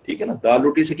 ٹھیک ہے نا۔ دال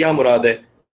روٹی سے کیا مراد ہے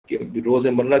کہ روز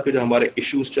مرہ کے جو ہمارے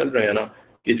ایشوز چل رہے ہیں نا،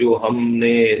 کہ جو ہم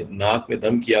نے ناک میں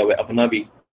دم کیا ہوا ہے اپنا بھی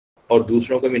اور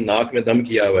دوسروں کا بھی ناک میں دم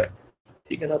کیا ہوا ہے،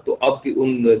 ٹھیک ہے نا، تو اب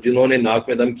ان جنہوں نے ناک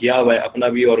میں دم کیا ہوا ہے اپنا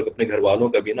بھی اور اپنے گھر والوں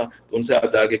کا بھی نا، تو ان سے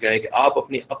آپ جا کے کہیں کہ آپ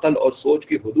اپنی عقل اور سوچ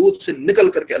کی حدود سے نکل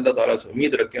کر کے اللہ تعالیٰ سے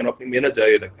امید رکھیں اور اپنی محنت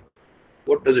جاری رکھیں۔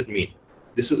 What does it mean?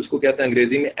 اس کو کہتے ہیں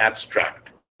انگریزی میں ایبسٹریکٹ،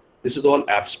 دس از آل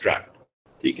ایبسٹریکٹ،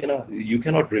 ٹھیک ہے نا، یو کی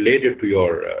not relate it to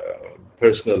your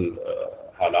personal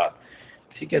حالات،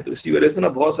 ٹھیک ہے، تو اسی وجہ سے نا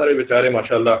بہت سارے بیچارے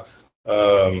ماشاء اللہ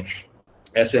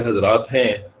ایسے حضرات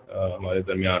ہیں ہمارے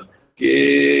درمیان کہ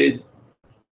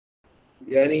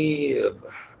یعنی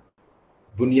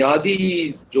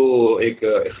بنیادی جو ایک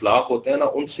اخلاق ہوتے ہیں نا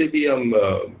ان سے بھی ہم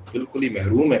بالکل ہی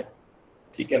محروم ہیں،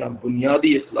 ٹھیک ہے نا،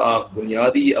 بنیادی اخلاق،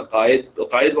 بنیادی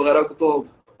عقائد وغیرہ کو تو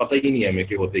پتہ ہی نہیں ہے ہمیں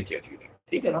کہ ہوتے کیا چیز ہے،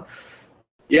 ٹھیک ہے نا،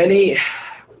 یعنی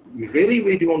really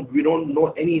we don't know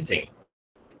anything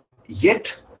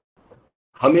yet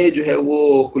ہمیں جو ہے وہ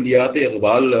کلیات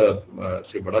اقبال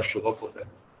سے بڑا شغف ہوتا ہے۔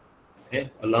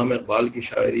 علامہ اقبال کی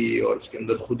شاعری اور اس کے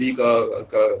اندر خودی کا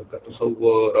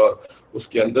تصور اور اس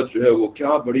کے اندر جو ہے وہ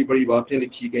کیا بڑی بڑی باتیں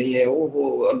لکھی گئی ہیں،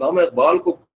 وہ علامہ اقبال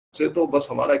کو سے تو بس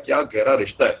ہمارا کیا گہرا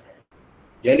رشتہ ہے،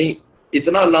 یعنی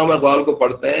اتنا علامہ اقبال کو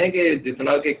پڑھتے ہیں کہ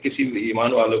جتنا کہ کسی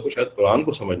ایمان والوں کو شاید قرآن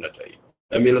کو سمجھنا چاہیے،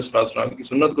 نبی علیہ السلام کی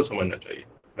سنت کو سمجھنا چاہیے،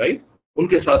 رائٹ، ان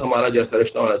کے ساتھ ہمارا جیسا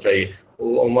رشتہ ہونا چاہیے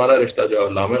وہ ہمارا رشتہ جو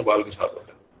علامہ اقبال کے ساتھ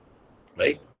ہوتا ہے،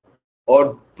 رائٹ، اور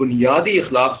بنیادی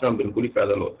اخلاق سے ہم بالکل ہی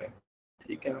پیدل ہوتے ہیں،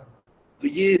 ٹھیک ہے نا۔ تو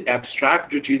یہ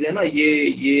ایبسٹریکٹ جو چیزیں نا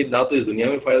یہ نہ تو اس دنیا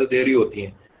میں فائدہ دے رہی ہوتی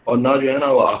ہیں اور نہ جو ہے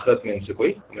نا وہ آخرت میں ان سے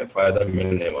کوئی ہمیں فائدہ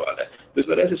ملنے والا ہے، تو اس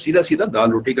وجہ سے سیدھا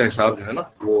دال روٹی کا حساب جو ہے نا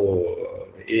وہ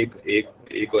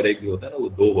ایک اور ایک جو ہوتا ہے نا وہ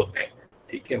دو ہوتے ہیں،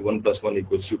 ٹھیک ہے،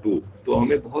 1+1=2، تو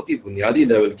ہمیں بہت ہی بنیادی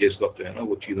لیول کے اس وقت جو ہے نا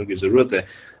وہ چیزوں کی ضرورت ہے،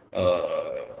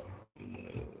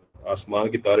 آسمان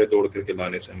کے تارے توڑ کر کے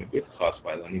لانے سے ہمیں کوئی خاص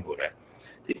فائدہ نہیں ہو رہا ہے،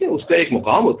 ٹھیک ہے، اس کا ایک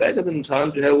مقام ہوتا ہے جب انسان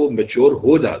جو ہے وہ میچور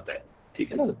ہو جاتا ہے،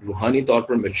 ٹھیک ہے نا، روحانی طور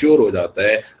پر میچور ہو جاتا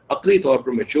ہے، عقلی طور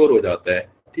پر میچور ہو جاتا ہے،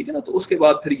 ٹھیک ہے نا. تو اس کے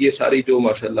بعد پھر یہ ساری جو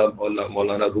ماشاءاللہ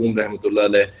مولانا روم رحمۃ اللہ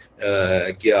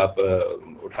علیہ کہ آپ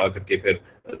اٹھا کر کے پھر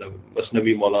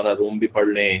مثنوی مولانا روم بھی پڑھ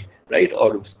لیں, رائٹ,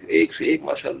 اور ایک سے ایک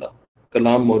ماشاءاللہ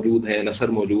کلام موجود ہیں, نثر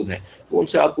موجود ہیں, تو ان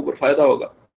سے آپ کو فائدہ ہوگا.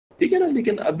 ٹھیک ہے نا.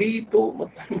 لیکن ابھی تو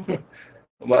مطلب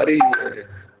ہماری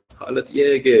حالت یہ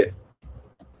ہے کہ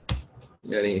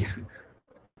یعنی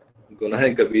گناہ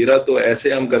کبیرہ تو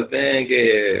ایسے ہم کرتے ہیں کہ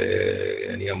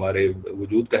یعنی ہمارے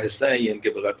وجود کا حصہ ہے, یہ ان کے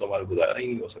بغیر تو ہمارا گزارا ہی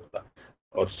نہیں ہو سکتا.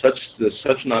 اور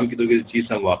سچ نام کی تو کسی چیز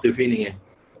سے ہم واقف ہی نہیں ہیں.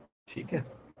 ٹھیک ہے.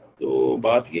 تو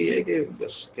بات یہ ہے کہ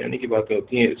بس کہنے کی باتیں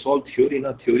ہوتی ہیں, اٹس آل تھیوری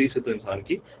نا, تھیوری سے تو انسان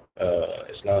کی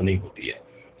اصلاح نہیں ہوتی ہے.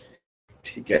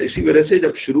 ٹھیک ہے. اسی وجہ سے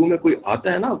جب شروع میں کوئی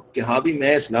آتا ہے نا کہ ہاں بھی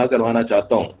میں اصلاح کروانا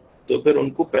چاہتا ہوں, تو پھر ان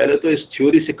کو پہلے تو اس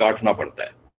تھیوری سے کاٹنا پڑتا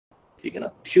ہے. ٹھیک ہے نا.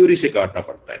 تھیوری سے کاٹنا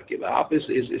پڑتا ہے کہ آپ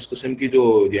اس قسم کی جو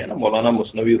ہے نا مولانا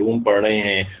مثنوی روم پڑھ رہے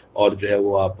ہیں, اور جو ہے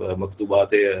وہ آپ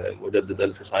مکتوبات مجدد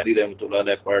الفساری رحمۃ اللہ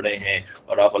علیہ پڑھ رہے ہیں,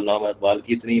 اور آپ علامہ اقبال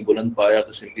کی اتنی بلند پایہ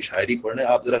قسم کی شاعری پڑھ رہے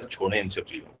ہیں, آپ ذرا چھوڑیں ان سب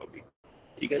چیزوں کو بھی.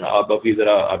 ٹھیک ہے نا. آپ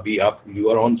ابھی آپ you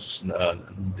are on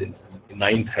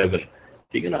 9th heaven.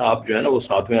 ٹھیک ہے نا. آپ جو ہے نا وہ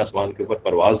 7ویں آسمان کے اوپر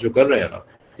پرواز جو کر رہے ہیں نا,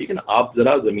 ٹھیک ہے نا, آپ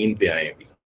ذرا زمین پہ آئیں,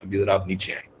 ابھی ذرا آپ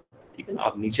نیچے آئیں. ٹھیک ہے نا.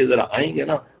 آپ نیچے ذرا آئیں گے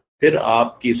نا, پھر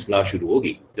آپ کی اصلاح شروع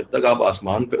ہوگی. جب تک آپ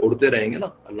آسمان پہ اڑتے رہیں گے نا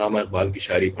علامہ اقبال کی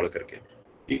شاعری پڑھ کر کے,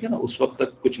 ٹھیک ہے نا, اس وقت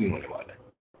تک کچھ نہیں ہونے والا ہے.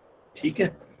 ٹھیک ہے.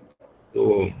 تو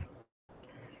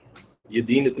یہ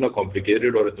دین اتنا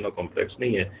کمپلیکیٹڈ اور اتنا کمپلیکس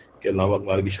نہیں ہے کہ علامہ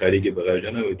اقبال کی شاعری کے بغیر جو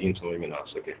ہے نا وہ دین سمجھ میں نہ آ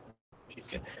سکے.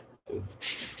 ٹھیک ہے.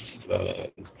 تو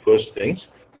فرسٹ تھنگس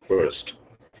فرسٹ.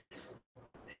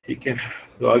 ٹھیک ہے.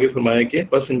 تو آگے فرمایا کہ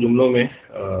بس ان جملوں میں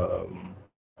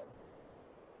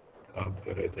آپ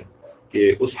کر رہے تھے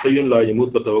کہ اس حی لا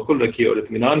یموت پر توکل رکھیے اور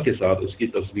اطمینان کے ساتھ اس کی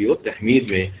تسبیح و تحمید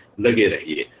میں لگے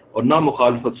رہیے, اور نہ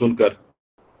مخالفت سن کر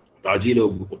تعجیل و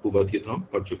عقوبت, یہ تو ہم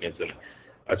پڑھ چکے ہیں. چلیں.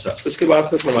 اچھا, اس کے بعد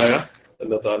پھر فرمایا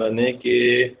اللہ تعالیٰ نے کہ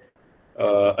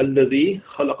الذی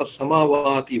خلق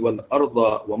السماوات والارض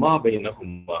وما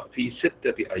بینہما فی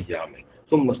 6 ایام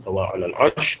ثم استوى علی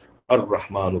العرش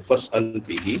الرحمن فاسأل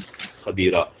به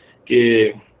خبیرا, کہ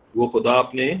وہ خدا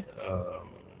اپنے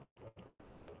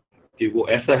کہ وہ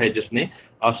ایسا ہے جس نے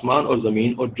آسمان اور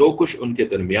زمین اور جو کچھ ان کے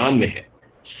درمیان میں ہے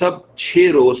سب 6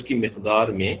 روز کی مقدار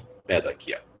میں پیدا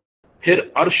کیا, پھر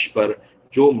عرش پر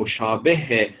جو مشابہ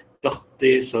ہے تخت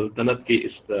سلطنت کے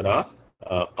اس طرح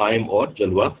قائم اور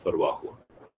جلوہ فرما ہوا.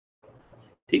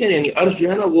 ٹھیک ہے. یعنی عرش جو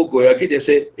ہے نا وہ گویا کہ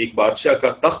جیسے ایک بادشاہ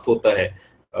کا تخت ہوتا ہے,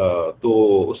 تو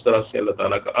اس طرح سے اللہ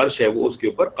تعالیٰ کا عرش ہے وہ اس کے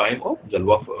اوپر قائم اور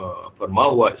جلوہ فرما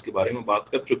ہوا. اس کے بارے میں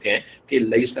بات کر چکے ہیں کہ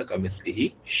لیس کمثلہ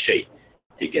شیء.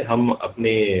 ٹھیک ہے. ہم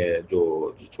اپنے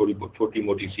جو چھوٹی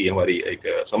موٹی سی ہماری ایک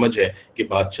سمجھ ہے کہ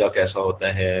بادشاہ کیسا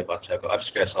ہوتا ہے, بادشاہ کا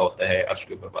عرش کیسا ہوتا ہے, عرش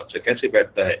کے اوپر بادشاہ کیسے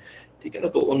بیٹھتا ہے, ٹھیک ہے نا,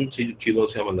 تو ان چیزوں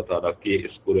سے ہم اللہ تعالیٰ کے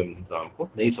اس پورے نظام کو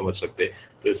نہیں سمجھ سکتے.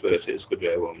 تو اس وجہ سے اس کو جو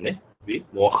ہے وہ ہم نے بھی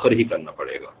مؤخر ہی کرنا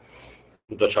پڑے گا.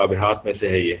 متشابہات میں سے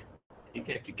ہے یہ. ٹھیک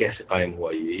ہے. کہ کیسے قائم ہوا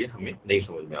یہ ہمیں نہیں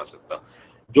سمجھ میں آ سکتا,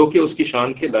 جو کہ اس کی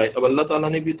شان کے لائق. اب اللہ تعالیٰ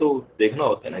نے بھی تو دیکھنا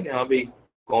ہوتا ہے نا کہ ہاں بھائی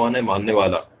کون ہے ماننے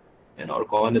والا ہے نا, اور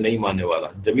کون ہے نہیں ماننے والا.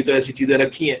 جبھی تو ایسی چیزیں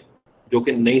رکھی ہیں جو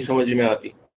کہ نہیں سمجھ میں آتی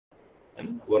ہے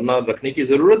نا, ورنہ رکھنے کی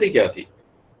ضرورت ہی کیا تھی.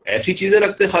 ایسی چیزیں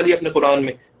رکھتے خالی اپنے قرآن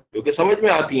میں جو کہ سمجھ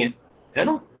میں آتی ہیں, ہے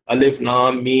نا. الف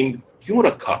لام میم کیوں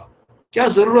رکھا, کیا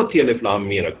ضرورت تھی الف لام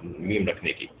میم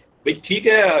رکھنے کی. بھائی ٹھیک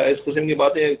ہے, اس قسم کی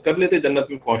باتیں کر لیتے جنت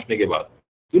میں پہنچنے کے بعد.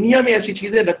 دنیا میں ایسی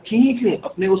چیزیں رکھی ہی کیوں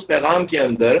اپنے اس پیغام کے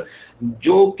اندر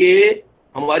جو کہ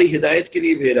ہماری ہدایت کے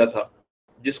لیے بھیجا تھا,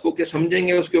 جس کو کہ سمجھیں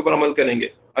گے اس کے اوپر عمل کریں گے.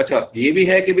 اچھا, یہ بھی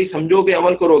ہے کہ بھئی سمجھو گے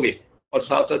عمل کرو گے, اور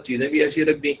ساتھ ساتھ چیزیں بھی ایسی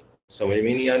رکھ دیں سمجھ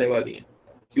میں نہیں آنے والی ہیں.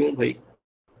 کیوں بھائی؟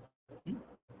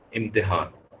 امتحان,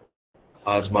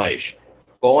 آزمائش.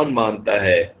 کون مانتا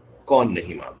ہے کون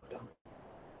نہیں مانتا.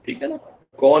 ٹھیک ہے نا.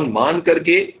 کون مان کر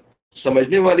کے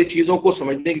سمجھنے والی چیزوں کو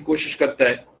سمجھنے کی کوشش کرتا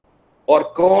ہے, اور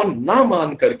کون نہ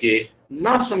مان کر کے نہ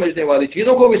سمجھنے والی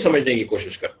چیزوں کو بھی سمجھنے کی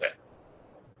کوشش کرتا ہے.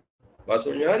 بات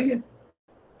سمجھ میں آ رہی ہے؟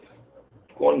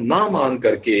 کون نہ مان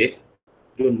کر کے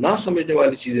جو نہ سمجھنے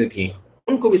والی چیزیں تھیں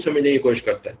ان کو بھی سمجھنے کی کوشش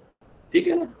کرتا ہے. ٹھیک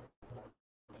ہے نا.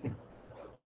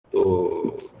 تو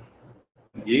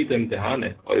یہی تو امتحان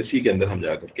ہے, اور اسی کے اندر ہم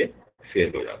جا کر کے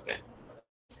فیل ہو جاتے ہیں.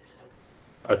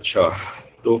 اچھا,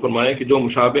 تو فرمایا کہ جو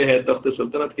مشابہ ہے تخت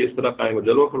سلطنت کے اس طرح قائم و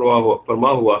جلوہ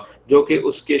فرما ہوا جو کہ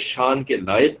اس کی شان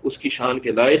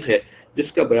کے لائق ہے,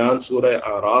 جس کا بیان سورہ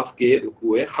اعراف کے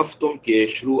رکوع 7 کے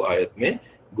شروع آیت میں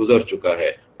گزر چکا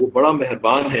ہے. وہ بڑا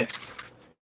مہربان ہے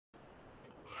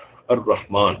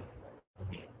الرحمن,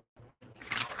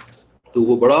 تو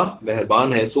وہ بڑا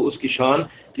مہربان ہے, سو اس کی شان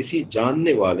کسی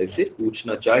جاننے والے سے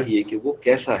پوچھنا چاہیے کہ وہ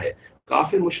کیسا ہے.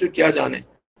 کافر مشرک کیا جانے,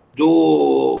 جو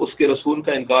اس کے رسول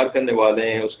کا انکار کرنے والے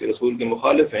ہیں، اس کے رسول کے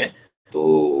مخالف ہیں، تو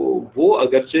وہ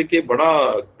اگرچہ کہ بڑا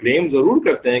کلیم ضرور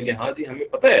کرتے ہیں کہ ہاں جی ہمیں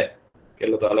پتہ ہے کہ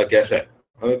اللہ تعالیٰ کیسا ہے،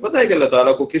 ہمیں پتہ ہے کہ اللہ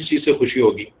تعالیٰ کو کس چیز سے خوشی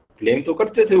ہوگی. کلیم تو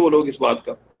کرتے تھے وہ لوگ اس بات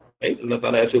کا، اللہ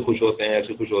تعالیٰ ایسے خوش ہوتے ہیں،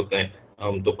 ایسے خوش ہوتے ہیں.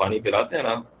 ہم تو پانی پلاتے ہیں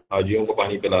نا، حاجیوں کو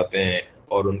پانی پلاتے ہیں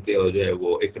اور ان کے جو ہے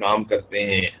وہ اکرام کرتے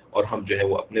ہیں، اور ہم جو ہے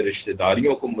وہ اپنے رشتہ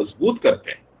داریوں کو مضبوط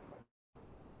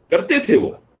کرتے تھے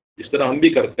وہ، جس طرح ہم بھی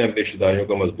کرتے ہیں اپنے رشتہ داریوں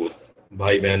کو مضبوط،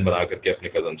 بھائی بہن بنا کر کے اپنے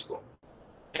کزنس کو،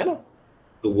 ہے نا.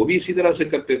 تو وہ بھی اسی طرح سے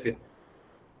کرتے تھے،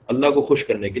 اللہ کو خوش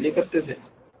کرنے کے لیے کرتے تھے.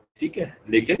 ٹھیک ہے،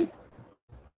 لیکن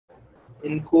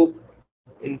ان کو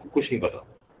کچھ نہیں پتا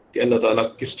کہ اللہ تعالیٰ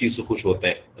کس چیز سے خوش ہوتے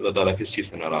ہیں، اللہ تعالیٰ کس چیز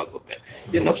سے ناراض ہوتے ہیں.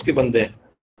 یہ نفس کے بندے ہیں.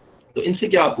 تو ان سے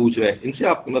کیا آپ پوچھ رہے ہیں؟ ان سے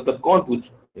آپ مطلب کون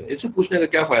ان سے پوچھنے کا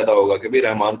کیا فائدہ ہوگا کہ بھئی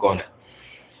رحمان کون ہے؟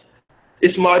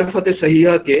 اس معرفت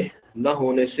صحیحہ کے نہ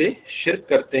ہونے سے شرک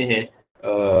کرتے ہیں.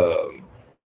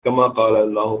 کما قال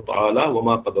اللہ تعالی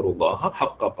وما قدر اللہ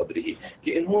حق قدرہ،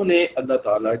 کہ انہوں نے اللہ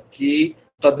تعالیٰ کی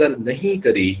قدر نہیں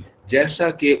کری جیسا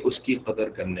کہ اس کی قدر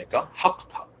کرنے کا حق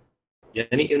تھا.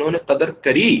 یعنی انہوں نے قدر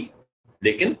کری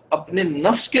لیکن اپنے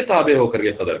نفس کے تابع ہو کر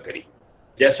کے قدر کری.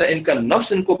 جیسا ان کا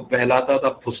نفس ان کو بہلاتا تھا،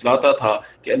 پھسلاتا تھا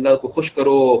کہ اللہ کو خوش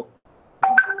کرو،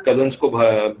 کزنس کو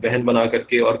بہن بنا کر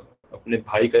کے اور اپنے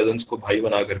بھائی کزنس کو بھائی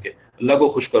بنا کر کے اللہ کو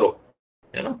خوش کرو،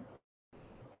 ہے نا،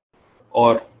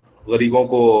 اور غریبوں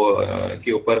کو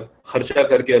کے اوپر خرچہ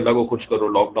کر کے اللہ کو خوش کرو.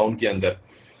 لاک ڈاؤن کے اندر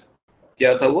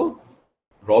کیا تھا وہ؟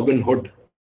 رابن ہوڈ،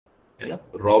 ہے نا،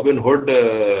 رابن ہوڈ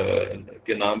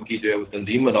کے نام کی جو ہے وہ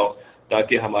تنظیم بناؤ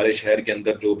تاکہ ہمارے شہر کے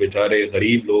اندر جو بیچارے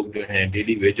غریب لوگ جو ہیں،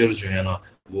 ڈیلی ویجرز جو ہیں نا،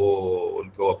 وہ ان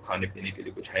کو اب کھانے پینے کے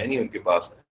لیے کچھ ہے نہیں ان کے پاس،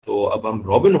 تو اب ہم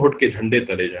رابن ہوڈ کے جھنڈے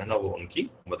تلے جو ہے نا وہ ان کی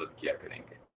مدد کیا کریں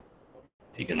گے.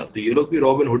 ٹھیک ہے نا. تو یہ لوگ بھی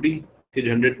رابن ہوڈی کے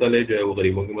جھنڈے تلے جو ہے وہ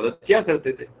غریبوں کی مدد کیا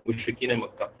کرتے تھے، مشرکین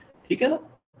مکہ. ٹھیک ہے نا.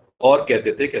 اور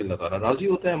کہتے تھے کہ اللہ تعالیٰ راضی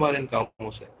ہوتا ہے ہمارے ان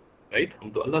کاموں سے، رائٹ، ہم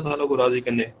تو اللہ تعالیٰ کو راضی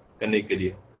کرنے کے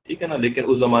لیے. ٹھیک ہے نا. لیکن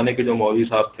اس زمانے کے جو مولوی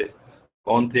صاحب تھے،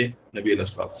 کون تھے؟ نبی علیہ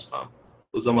السلام،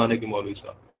 اس زمانے کے مولوی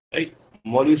صاحب، رائٹ.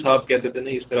 مولوی صاحب کہتے تھے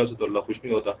نہیں اس طرح سے تو اللہ خوش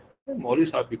نہیں ہوتا. مولوی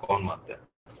صاحب بھی کون مانتا ہے؟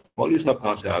 مولوی صاحب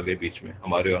کہاں سے آ گئے بیچ میں،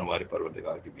 ہمارے اور ہمارے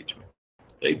پروردگار کے بیچ میں؟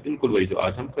 رائٹ، بالکل وہی جو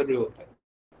آج ہم کر رہے ہوتے ہیں.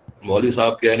 مولوی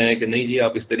صاحب کہہ رہے ہیں کہ نہیں جی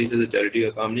آپ اس طریقے سے چیریٹی کا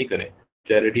کام نہیں کریں،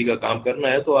 چیریٹی کا کام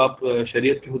کرنا ہے تو آپ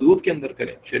شریعت کی حدود کے اندر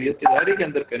کریں، شریعت کے دائرے کے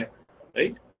اندر کریں،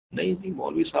 رائٹ. نہیں جی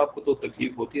مولوی صاحب کو تو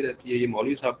تکلیف ہوتی رہتی ہے، یہ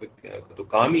مولوی صاحب کا تو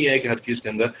کام ہی ہے کہ ہر چیز کے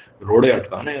اندر روڑے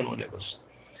اٹکانے ہیں انہوں نے بس،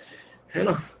 ہے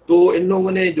نا. تو ان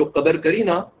لوگوں نے جو قدر کری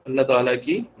نا اللہ تعالیٰ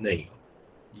کی، نہیں،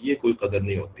 یہ کوئی قدر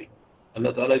نہیں ہوتی.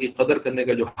 اللہ تعالیٰ کی قدر کرنے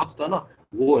کا جو حق تھا نا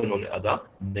وہ انہوں نے ادا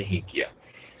نہیں کیا.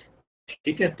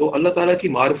 ٹھیک ہے. تو اللہ تعالیٰ کی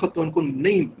معرفت تو ان کو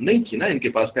نہیں تھی نا، ان کے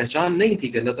پاس پہچان نہیں تھی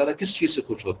کہ اللہ تعالیٰ کس چیز سے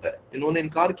خوش ہوتا ہے. انہوں نے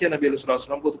انکار کیا نبی علیہ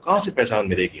السلام کو، تو کہاں سے پہچان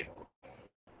ملے گی ان کو؟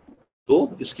 تو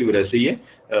اس کی وجہ سے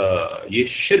یہ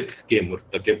شرک کے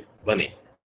مرتکب بنے،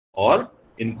 اور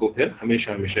ان کو پھر ہمیشہ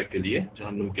ہمیشہ کے لیے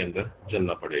جہنم کے اندر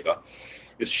جلنا پڑے گا.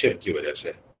 اس شرک کی وجہ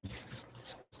سے،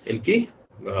 ان کی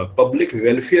پبلک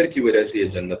ویلفیئر کی وجہ سے یہ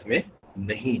جنت میں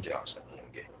نہیں جا سکیں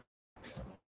گے.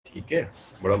 ٹھیک ہے.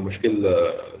 بڑا مشکل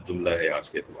جملہ ہے آج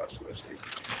کے اعتبار سے ویسے.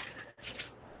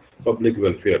 پبلک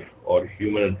ویلفیئر اور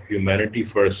ہیومینٹی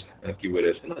فرسٹ کی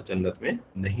وجہ سے نا جنت میں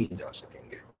نہیں جا سکیں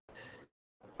گے.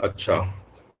 اچھا،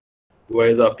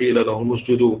 وَإِذَا قِيلَ لَهُمُ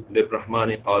اسْجُدُوا لِلرَّحْمَنِ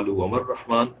قَالُوا وَمَا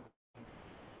الرَّحْمَنُ،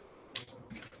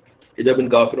 کہ جب ان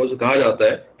کافروں سے کہا جاتا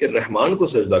ہے کہ رحمان کو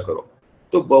سجدہ کرو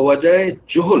تو بوجہ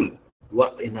جہل و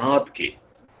عناد کے،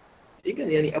 ٹھیک ہے،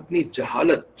 یعنی اپنی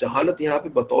جہالت یہاں پہ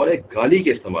بطور گالی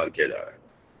کے استعمال کیا جا رہا ہے،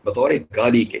 بطور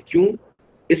گالی کے. کیوں؟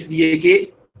 اس لیے کہ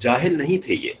جاہل نہیں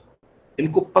تھے یہ،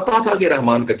 ان کو پتا تھا کہ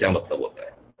رحمان کا کیا مطلب ہوتا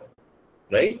ہے،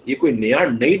 رائٹ. یہ کوئی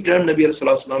نئی ٹرم نبی علیہ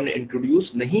السلام نے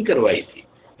انٹروڈیوس نہیں کروائی تھی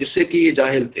جس سے کہ یہ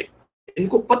جاہل تھے. ان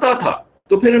کو پتا تھا،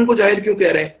 تو پھر ان کو جاہل کیوں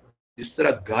کہہ رہے ہیں؟ جس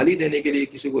طرح گالی دینے کے لیے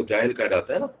کسی کو جاہل کہا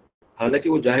جاتا ہے نا، حالانکہ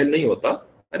وہ جاہل نہیں ہوتا،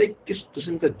 ارے کس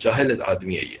قسم کا جاہل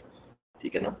آدمی ہے یہ.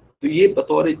 ٹھیک ہے نا. تو یہ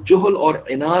بطور جہل اور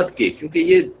عناد کے، کیونکہ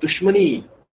یہ دشمنی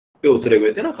پہ اترے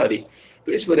ہوئے تھے نا خالی،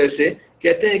 تو اس وجہ سے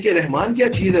کہتے ہیں کہ رحمان کیا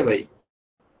چیز ہے بھائی،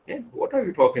 what are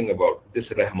you talking about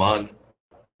this رحمان،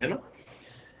 ہے نا،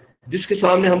 جس کے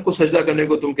سامنے ہم کو سجدہ کرنے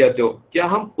کو تم کہتے ہو، کیا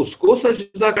ہم اس کو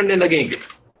سجدہ کرنے لگیں گے؟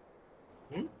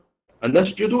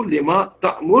 انسجد لما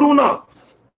تأمرنا،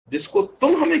 جس کو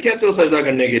تم ہمیں کہتے ہو سجدہ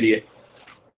کرنے کے لیے.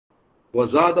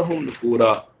 وزادہم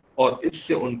نفورا، اور اس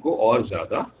سے ان کو اور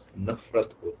زیادہ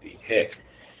نفرت ہوتی ہے.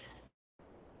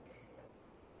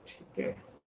 ٹھیک ہے.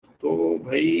 تو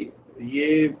بھائی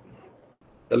یہ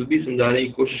طلبی سمجھانے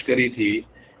کی کوشش کری تھی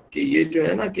کہ یہ جو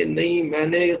ہے نا کہ نہیں، میں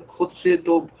نے خود سے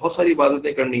تو بہت ساری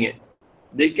عبادتیں کرنی ہیں،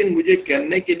 لیکن مجھے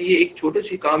کرنے کے لیے ایک چھوٹے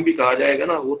سی کام بھی کہا جائے گا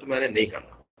نا، وہ تو میں نے نہیں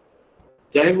کرنا،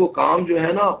 چاہے وہ کام جو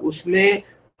ہے نا اس میں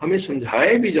ہمیں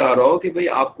سمجھایا بھی جا رہا ہو کہ بھئی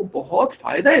آپ کو بہت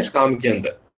فائدہ ہے اس کام کے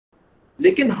اندر،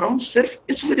 لیکن ہم صرف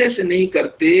اس وجہ سے نہیں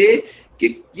کرتے کہ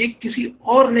یہ کسی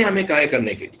اور نے ہمیں کہا ہے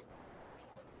کرنے کے لیے۔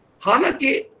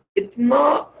 حالانکہ اتنا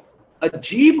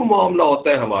عجیب معاملہ ہوتا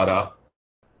ہے ہمارا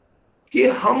کہ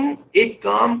ہم ایک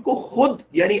کام کو خود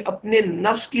یعنی اپنے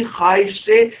نفس کی خواہش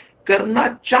سے کرنا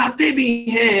چاہتے بھی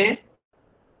ہیں،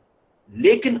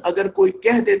 لیکن اگر کوئی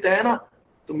کہہ دیتا ہے نا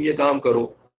تم یہ کام کرو،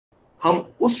 ہم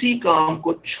اسی کام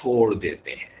کو چھوڑ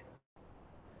دیتے ہیں،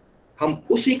 ہم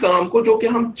اسی کام کو جو کہ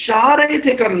ہم چاہ رہے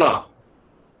تھے کرنا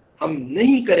ہم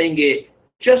نہیں کریں گے،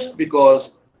 جسٹ بیکاز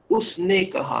اس نے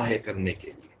کہا ہے کرنے کے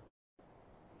لیے،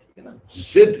 ٹھیک ہے نا؟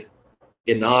 ضد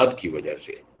اناد کی وجہ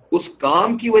سے، اس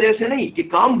کام کی وجہ سے نہیں کہ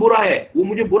کام برا ہے، وہ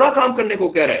مجھے برا کام کرنے کو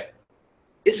کہہ رہا ہے،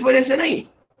 اس وجہ سے نہیں،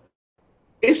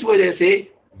 اس وجہ سے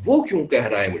وہ کیوں کہہ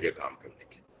رہا ہے مجھے کام کرنے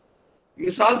کے۔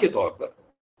 مثال کے طور پر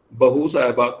بہو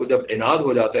صاحبہ کو جب اناد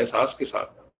ہو جاتا ہے ساس کے ساتھ،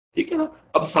 ٹھیک ہے نا،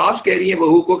 اب ساس کہہ رہی ہے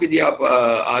بہو کو کہ جی آپ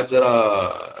آج ذرا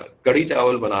کڑھی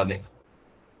چاول بنا دیں،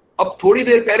 اب تھوڑی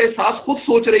دیر پہلے ساس خود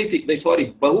سوچ رہی تھی، نہیں سوری،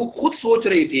 بہو خود سوچ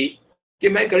رہی تھی کہ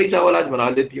میں کڑھی چاول آج بنا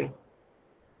لیتی ہوں،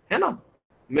 ہے نا،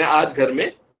 میں آج گھر میں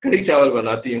کڑھی چاول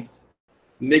بناتی ہوں،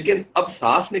 لیکن اب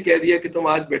ساس نے کہہ دیا کہ تم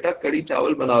آج بیٹا کڑھی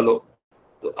چاول بنا لو،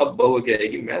 تو اب بہو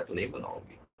کہے گی میں تو نہیں بناؤں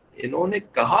گی، انہوں نے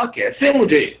کہا کیسے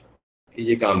مجھے کہ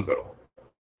یہ کام کرو۔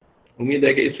 امید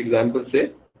ہے کہ اس ایگزامپل سے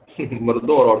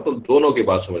مردوں اور عورتوں دونوں کی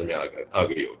بات سمجھ میں آ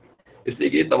گئی ہوگی، اس لیے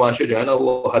کہ یہ تماشے جو ہے نا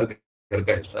وہ ہر گھر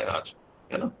کا حصہ ہے آج،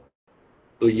 ہے نا۔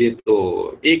 تو یہ تو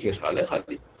ایک مثال ہے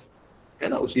خالی، ہے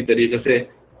نا۔ اسی طریقے سے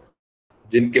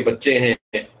جن کے بچے ہیں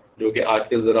جو کہ آج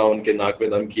کل ذرا ان کے ناک میں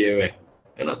دم کیے ہوئے ہیں،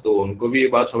 ہے نا، تو ان کو بھی یہ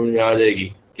بات سمجھ میں آ جائے گی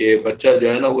کہ بچہ جو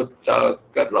ہے نا وہ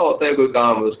کر رہا ہوتا ہے کوئی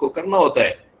کام، اس کو کرنا ہوتا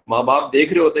ہے، ماں باپ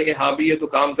دیکھ رہے ہوتے ہیں کہ ہاں بھی یہ تو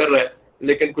کام کر رہا ہے،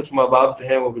 لیکن کچھ ماں باپ جو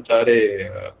ہیں وہ بیچارے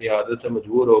اپنی عادت سے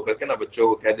مجبور ہو کر کے نا بچوں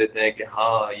کو کہہ دیتے ہیں کہ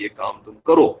ہاں یہ کام تم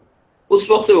کرو، اس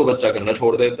وقت سے وہ بچہ کرنا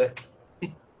چھوڑ دیتا ہے۔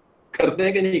 کرتے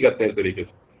ہیں کہ نہیں کرتے ہیں اس طریقے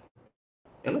سے،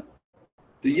 ہے نا۔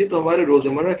 تو یہ تو ہمارے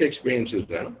روزمرہ کے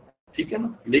ایکسپیرینسز ہے نا، ٹھیک ہے نا،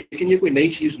 لیکن یہ کوئی نئی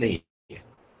چیز نہیں ہے،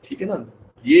 ٹھیک ہے نا،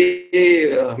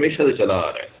 یہ ہمیشہ سے چلا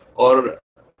آ رہا ہے، اور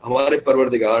ہمارے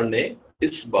پروردگار نے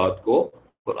اس بات کو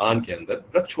قرآن کے اندر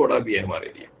رکھ چھوڑا بھی ہے ہمارے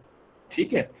لیے،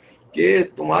 ٹھیک ہے، کہ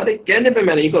تمہارے کہنے پہ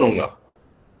میں نہیں کروں گا،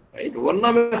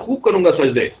 ورنہ میں خوب کروں گا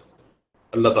سجدے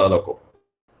اللہ تعالیٰ کو،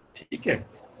 ٹھیک ہے۔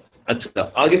 اچھا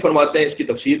آگے فرماتے ہیں اس کی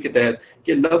تفسیر کے تحت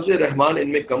کہ لفظ رحمان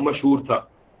ان میں کم مشہور تھا،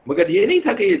 مگر یہ نہیں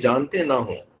تھا کہ یہ جانتے نہ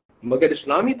ہوں، مگر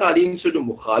اسلامی تعلیم سے جو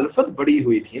مخالفت بڑھی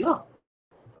ہوئی تھی نا،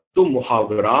 تو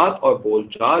محاورات اور بول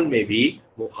چال میں بھی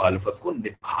مخالفت کو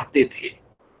نبھاتے تھے۔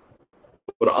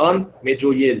 قرآن میں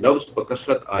جو یہ لفظ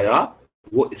بکثرت آیا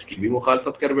وہ اس کی بھی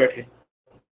مخالفت کر بیٹھے،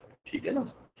 ٹھیک ہے نا،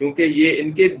 کیونکہ یہ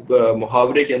ان کے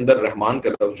محاورے کے اندر رحمان کا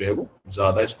لفظ جو ہے وہ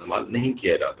زیادہ استعمال نہیں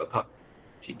کیا جاتا تھا،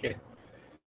 ٹھیک ہے۔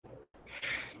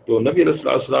 تو نبی علیہ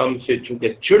السلام سے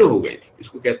چونکہ چڑ ہو گئی تھی، اس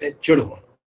کو کہتے ہیں چڑ ہونا،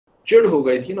 چڑ ہو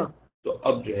گئی تھی نا، تو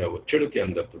اب جو ہے وہ چڑ کے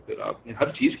اندر تو پھر آپ نے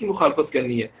ہر چیز کی مخالفت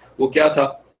کرنی ہے۔ وہ کیا تھا،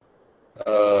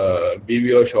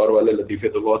 بیوی اور شوہر والے لطیفے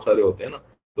تو بہت سارے ہوتے ہیں نا،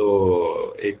 تو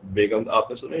ایک بیگم آپ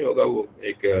نے سنا ہی ہوگا، وہ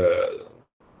ایک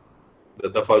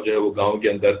دفعہ جو ہے وہ گاؤں کے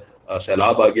اندر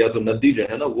سیلاب آ گیا، تو ندی جو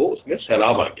ہے نا وہ اس میں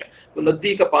سیلاب آ گیا، تو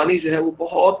ندی کا پانی جو ہے وہ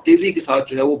بہت تیزی کے ساتھ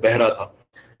جو ہے وہ بہہ رہا تھا،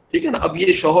 ٹھیک ہے نا۔ اب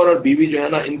یہ شوہر اور بیوی جو ہے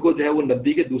نا ان کو جو ہے وہ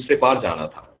ندی کے دوسرے پار جانا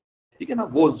تھا، ٹھیک ہے نا،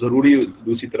 وہ ضروری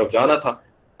دوسری طرف جانا تھا،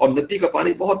 اور ندی کا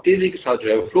پانی بہت تیزی کے ساتھ جو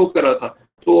ہے وہ فلو کر رہا تھا،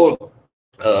 تو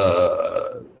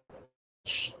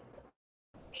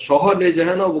شوہر نے جو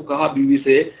ہے نا وہ کہا بیوی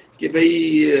سے کہ بھئی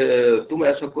تم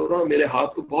ایسا کرو، میرے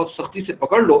ہاتھ کو بہت سختی سے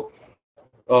پکڑ لو،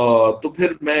 تو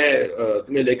پھر میں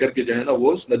تمہیں لے کر کے جو ہے نا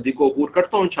وہ اس ندی کو عبور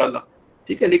کرتا ہوں انشاءاللہ،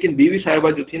 ٹھیک ہے۔ لیکن بیوی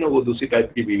صاحبہ جو تھی نا وہ دوسری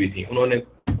ٹائپ کی بیوی تھی، انہوں نے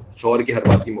شوہر کی ہر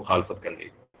بات کی مخالفت کرنی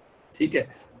تھی، ٹھیک ہے۔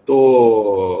 تو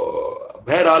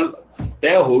بہرحال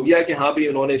طے ہو گیا کہ ہاں بھی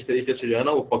انہوں نے اس طریقے سے جو ہے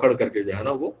نا وہ پکڑ کر کے جو ہے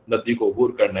نا وہ ندی کو عبور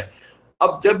کرنا ہے۔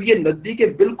 اب جب یہ ندی کے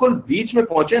بالکل بیچ میں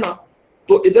پہنچے نا،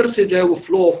 تو ادھر سے جو ہے وہ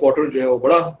فلو آف واٹر جو ہے وہ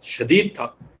بڑا شدید تھا،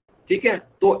 ٹھیک ہے۔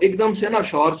 تو ایک دم سے نا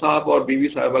شوہر صاحب اور بیوی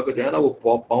صاحبہ کو جو ہے نا وہ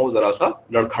پاؤں ذرا سا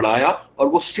لڑکھڑایا، اور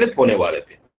وہ سلپ ہونے والے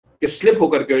تھے کہ سلپ ہو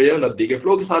کر کے جو ہے ندی کے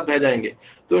فلو کے ساتھ بہ جائیں گے۔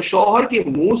 تو شوہر کے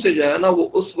منہ سے جو ہے نا وہ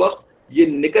اس وقت یہ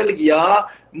نکل گیا،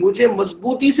 مجھے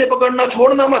مضبوطی سے پکڑنا،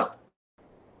 چھوڑنا مت۔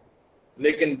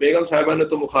 لیکن بیگم صاحبہ نے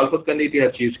تو مخالفت کرنی تھی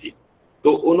ہر چیز کی، تو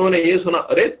انہوں نے یہ سنا،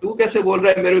 ارے تو کیسے بول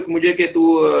رہا ہے مجھے کہ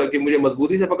مجھے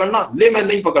مضبوطی سے پکڑنا، لے میں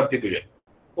نہیں پکڑتی تجھے۔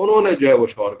 انہوں نے جو ہے وہ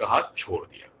شوہر کا ہاتھ چھوڑ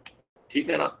دیا، ٹھیک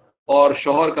ہے نا، اور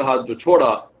شوہر کا ہاتھ جو چھوڑا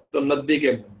تو ندی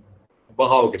کے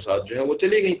بہاؤ کے ساتھ جو ہے وہ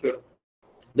چلی گئی۔ پھر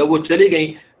جب وہ چلی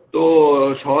گئی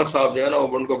تو شوہر صاحب جو ہے نا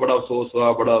ان کو بڑا افسوس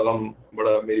ہوا، بڑا غم،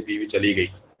 بڑا میری بیوی چلی گئی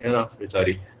ہے نا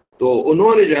بیچاری. تو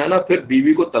انہوں نے جو ہے نا پھر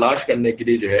بیوی کو تلاش کرنے کے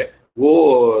لیے جو ہے وہ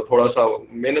تھوڑا سا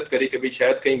محنت کری کہ بھی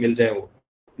شاید کہیں مل جائیں وہ.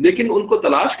 لیکن ان کو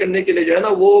تلاش کرنے کے لیے جو ہے نا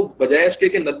وہ بجائے اس کے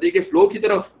کہ ندی کے فلو کی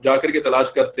طرف جا کر کے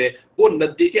تلاش کرتے، وہ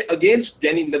ندی کے اگینسٹ،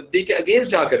 یعنی ندی کے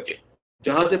اگینسٹ جا کر کے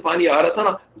جہاں سے پانی آ رہا تھا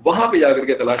نا وہاں پہ جا کر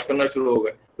کے تلاش کرنا شروع ہو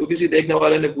گئے. تو کسی دیکھنے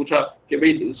والے نے پوچھا کہ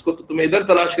بھئی اس کو تو تمہیں ادھر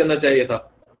تلاش کرنا چاہیے تھا،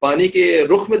 پانی کے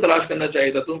رخ میں تلاش کرنا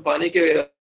چاہیے تھا، تم پانی کے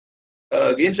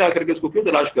اگینسٹ جا کر کے اس کو کیوں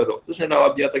تلاش کر رہو؟ اس نے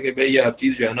جواب دیا تھا کہ بھئی یہ ہر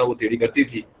چیز جو ہے نا وہ ٹیڑھی کرتی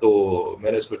تھی، تو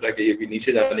میں نے سوچا کہ یہ بھی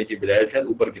نیچے جانے کی بجائے شاید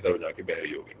اوپر کی طرف جا کے بہ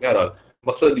رہی ہوگی. بہرحال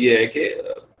مقصد یہ ہے کہ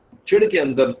چڑ کے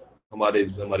اندر ہماری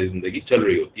زندگی چل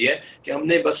رہی ہوتی ہے کہ ہم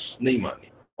نے بس نہیں مانی.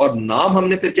 اور نام ہم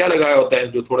نے پھر کیا لگایا ہوتا ہے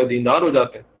جو تھوڑے دیندار ہو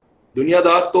جاتے ہیں. دنیا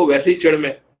دار تو ویسے ہی چڑ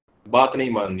میں بات نہیں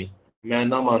ماننی، میں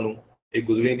نہ مانوں. ایک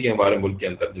گزری تھی ہمارے ملک کے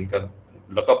اندر جن کا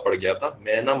لقب پڑ گیا تھا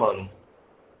میں نہ مانوں.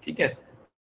 ٹھیک ہے،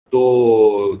 تو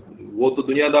وہ تو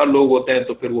دنیا دار لوگ ہوتے ہیں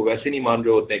تو پھر وہ ویسے نہیں مان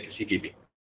رہے ہوتے ہیں کسی کی بھی.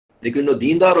 لیکن جو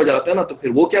دیندار ہو جاتے ہیں نا تو پھر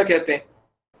وہ کیا کہتے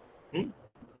ہیں،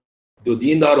 جو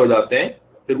دیندار ہو جاتے ہیں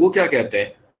پھر وہ کیا کہتے ہیں،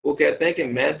 وہ کہتے ہیں کہ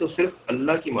میں تو صرف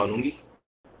اللہ کی مانوں گی،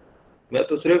 میں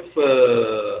تو صرف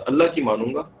اللہ کی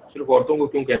مانوں گا. صرف عورتوں کو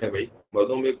کیوں کہتے ہیں بھائی،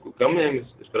 مردوں میں کم ہے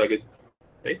اس طرح کے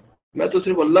بھائی. میں تو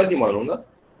صرف اللہ کی مانوں گا،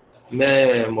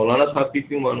 میں مولانا صاحب کی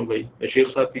کیوں مانوں بھائی، میں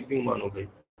شیخ صاحب کی کیوں مانوں بھائی،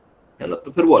 ہے نا.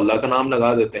 تو پھر وہ اللہ کا نام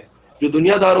لگا دیتے ہیں. جو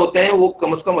دنیا دار ہوتے ہیں وہ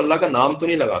کم از کم اللہ کا نام تو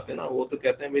نہیں لگاتے نا، وہ تو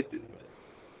کہتے ہیں بھائی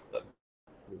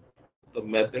تو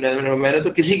میں نے تو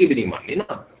کسی کی بھی نہیں مانی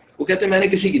نا. وہ کہتے ہیں میں نے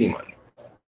کسی کی نہیں مانی.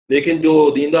 لیکن جو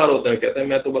دیندار ہوتے ہیں کہتے ہیں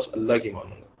میں تو بس اللہ کی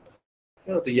مانوں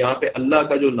گا. تو یہاں پہ اللہ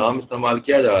کا جو نام استعمال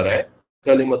کیا جا رہا ہے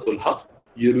کلمۃ الحق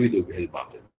یرید بہ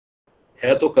الباطل،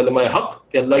 ہے تو کلمہ حق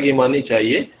کہ اللہ کی ماننی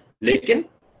چاہیے، لیکن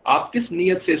آپ کس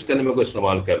نیت سے اس کلمے کو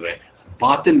استعمال کر رہے ہیں؟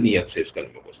 باطل نیت سے اس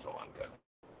کلمے کو استعمال کر رہے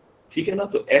ہیں. ٹھیک ہے نا.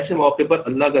 تو ایسے موقع پر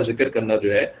اللہ کا ذکر کرنا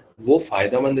جو ہے وہ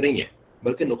فائدہ مند نہیں ہے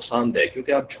بلکہ نقصان دہ،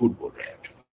 کیونکہ آپ جھوٹ بول رہے ہیں.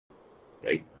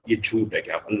 رائٹ، یہ جھوٹ ہے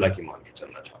کہ آپ اللہ کی مان کے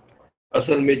چلنا چاہتے ہیں.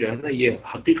 اصل میں جو ہے نا یہ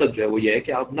حقیقت جو ہے وہ یہ ہے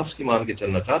کہ آپ نفس کی مان کے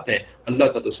چلنا چاہتے ہیں،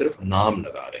 اللہ کا تو صرف نام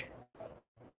لگا رہے ہیں.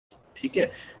 ٹھیک ہے.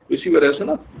 اسی وجہ سے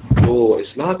نا وہ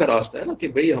اصلاح کا راستہ ہے نا کہ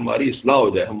بھئی ہماری اصلاح ہو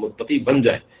جائے، ہم متقی بن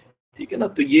جائیں. ٹھیک ہے نا.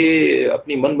 تو یہ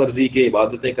اپنی من مرضی کی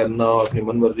عبادتیں کرنا اور اپنی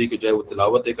من مرضی کی جو ہے وہ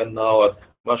تلاوتیں کرنا اور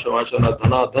ماشاء اللہ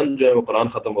دھنا دھن جو ہے وہ قرآن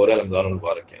ختم ہو رہا ہے رمضان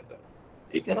المبارک کے اندر.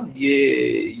 ٹھیک ہے نا.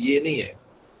 یہ نہیں ہے.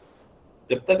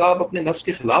 جب تک آپ اپنے نفس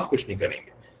کے خلاف کچھ نہیں کریں گے.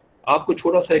 آپ کو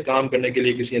چھوٹا سا ایک کام کرنے کے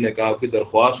لیے کسی نے کہا، آپ کی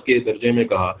درخواست کے درجے میں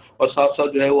کہا، اور ساتھ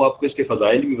ساتھ جو ہے وہ آپ کو اس کے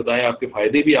فضائل بھی بتائیں، آپ کے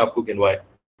فائدے بھی آپ کو گنوائے،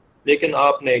 لیکن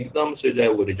آپ نے ایک دم سے جو ہے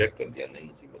وہ ریجیکٹ کر دیا. نہیں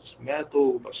جی، بس میں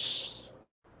تو بس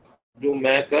جو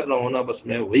میں کر رہا ہوں نا بس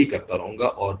میں وہی کرتا رہوں گا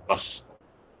اور بس.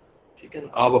 ٹھیک ہے نا.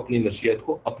 آپ اپنی نصیحت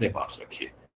کو اپنے پاس رکھیے.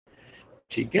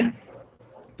 ٹھیک ہے.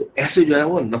 تو ایسے جو ہے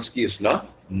وہ نفس کی اصلاح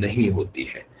نہیں ہوتی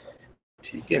ہے.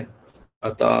 ٹھیک ہے.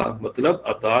 مطلب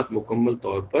اطاعت مکمل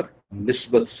طور پر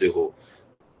نسبت سے ہو،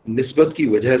 نسبت کی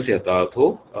وجہ سے اطاعت ہو.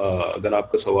 اگر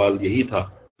آپ کا سوال یہی تھا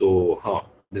تو ہاں،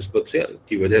 نسبت سے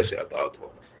کی وجہ سے اطاعت ہو.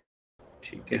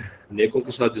 ٹھیک ہے. نیکوں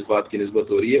کے ساتھ جس بات کی نسبت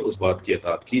ہو رہی ہے اس بات کی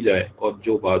اطاعت کی جائے، اور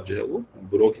جو بات جو ہے وہ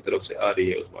بروں کی طرف سے آ رہی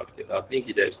ہے اس بات کی اطاعت نہیں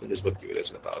کی جائے. اس کو نسبت کی وجہ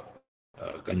سے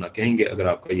اطاعت کرنا کہیں گے. اگر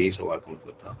آپ کا یہی سوال کا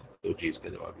مطلب تھا تو چیز کا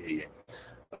جواب یہی ہے.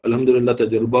 الحمدللہ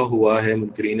تجربہ ہوا ہے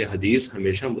منکرین حدیث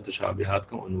ہمیشہ متشابہات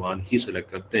کا عنوان ہی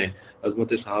سلیکٹ کرتے ہیں.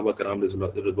 عظمت صحابہ کرام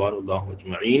رضوان اللہ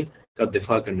اجمعین کا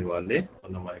دفاع کرنے والے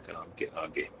علماء کرام کے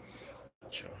آگے.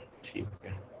 اچھا ٹھیک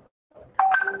ہے.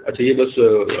 اچھا یہ بس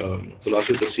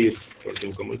خلاصہ تفسیر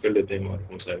مکمل کر لیتے ہیں.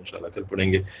 وعلیکم السلام، انشاءاللہ کل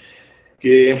پڑھیں گے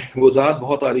کہ وہ ذات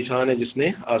بہت عالیشان ہے جس نے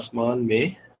آسمان میں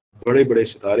بڑے بڑے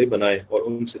ستارے بنائے اور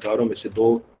ان ستاروں میں سے دو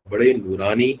بڑے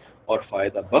نورانی اور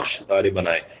فائدہ بخش ستارے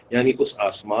بنائے. یعنی اس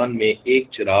آسمان میں ایک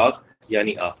چراغ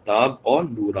یعنی آفتاب اور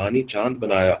نورانی چاند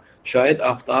بنایا. شاید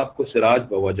آفتاب کو سراج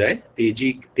بوجہ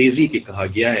تیزی کے کہا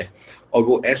گیا ہے، اور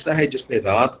وہ ایسا ہے جس نے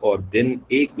رات اور دن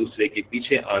ایک دوسرے کے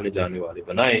پیچھے آنے جانے والے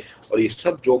بنائے. اور یہ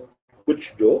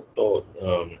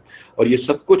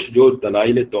سب کچھ جو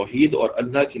دلائل توحید اور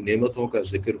اللہ کی نعمتوں کا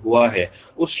ذکر ہوا ہے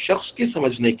اس شخص کے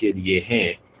سمجھنے کے لیے ہیں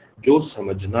جو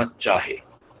سمجھنا چاہے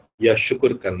یا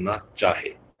شکر کرنا چاہے.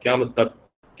 کیا مطلب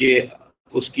کہ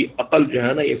اس کی عقل جو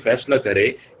ہے نا یہ فیصلہ کرے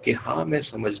کہ ہاں میں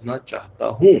سمجھنا چاہتا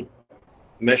ہوں،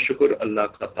 میں شکر اللہ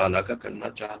تعالیٰ کا کرنا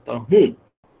چاہتا ہوں.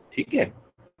 ٹھیک ہے.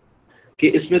 کہ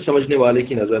اس میں سمجھنے والے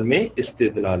کی نظر میں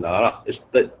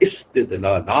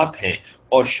استدلالات ہیں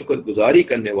اور شکر گزاری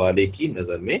کرنے والے کی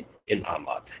نظر میں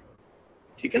انعامات ہیں.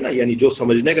 ٹھیک ہے نا. یعنی جو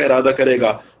سمجھنے کا ارادہ کرے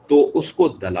گا تو اس کو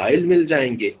دلائل مل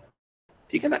جائیں گے.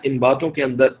 ٹھیک ہے نا. ان باتوں کے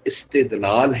اندر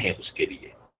استدلال ہیں، اس کے لیے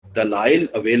دلائل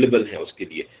اویلیبل ہیں اس کے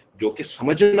لیے جو کہ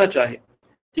سمجھنا چاہے.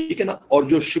 ٹھیک ہے نا. اور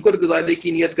جو شکر گزاری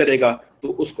کی نیت کرے گا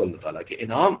تو اس کو اللہ تعالیٰ کے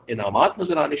انعامات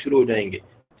نظر آنے شروع ہو جائیں گے.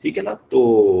 ٹھیک ہے نا. تو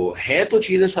ہیں تو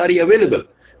چیزیں ساری اویلیبل،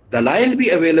 دلائل بھی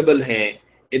اویلیبل ہیں،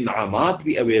 انعامات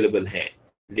بھی اویلیبل ہیں،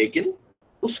 لیکن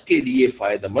اس کے لیے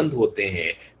فائدہ مند ہوتے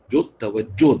ہیں جو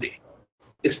توجہ دے،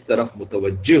 اس طرف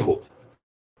متوجہ ہو،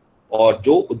 اور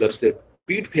جو ادھر سے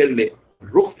پیٹ پھیر لے،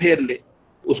 رخ پھیر لے،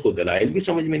 اس کو دلائل بھی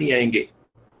سمجھ میں نہیں آئیں گے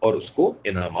اور اس کو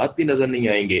انعامات بھی نظر نہیں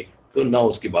آئیں گے، تو نہ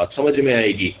اس کی بات سمجھ میں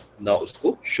آئے گی، نہ اس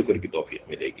کو شکر کی توفیق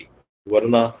ملے گی.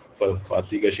 ورنہ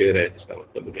فارسی کا شعر ہے جس کا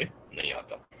مطلب مجھے نہیں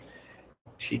آتا.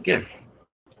 ٹھیک ہے.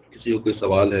 کسی کو کوئی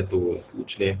سوال ہے تو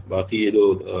پوچھ لیں. باقی یہ جو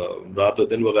رات و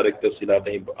دن وغیرہ کی تفصیلات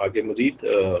ہیں آگے مزید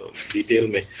ڈیٹیل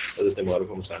میں حضرت معروف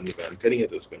مسان نے بیان کریں گے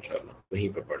تو اس کو انشاءاللہ وہیں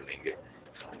پر پڑھ لیں گے.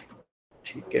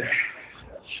 ٹھیک ہے.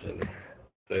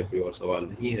 چلیں، کوئی اور سوال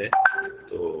نہیں ہے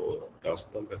تو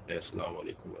ختم کرتے ہیں. السلام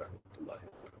علیکم ورحمۃ اللہ.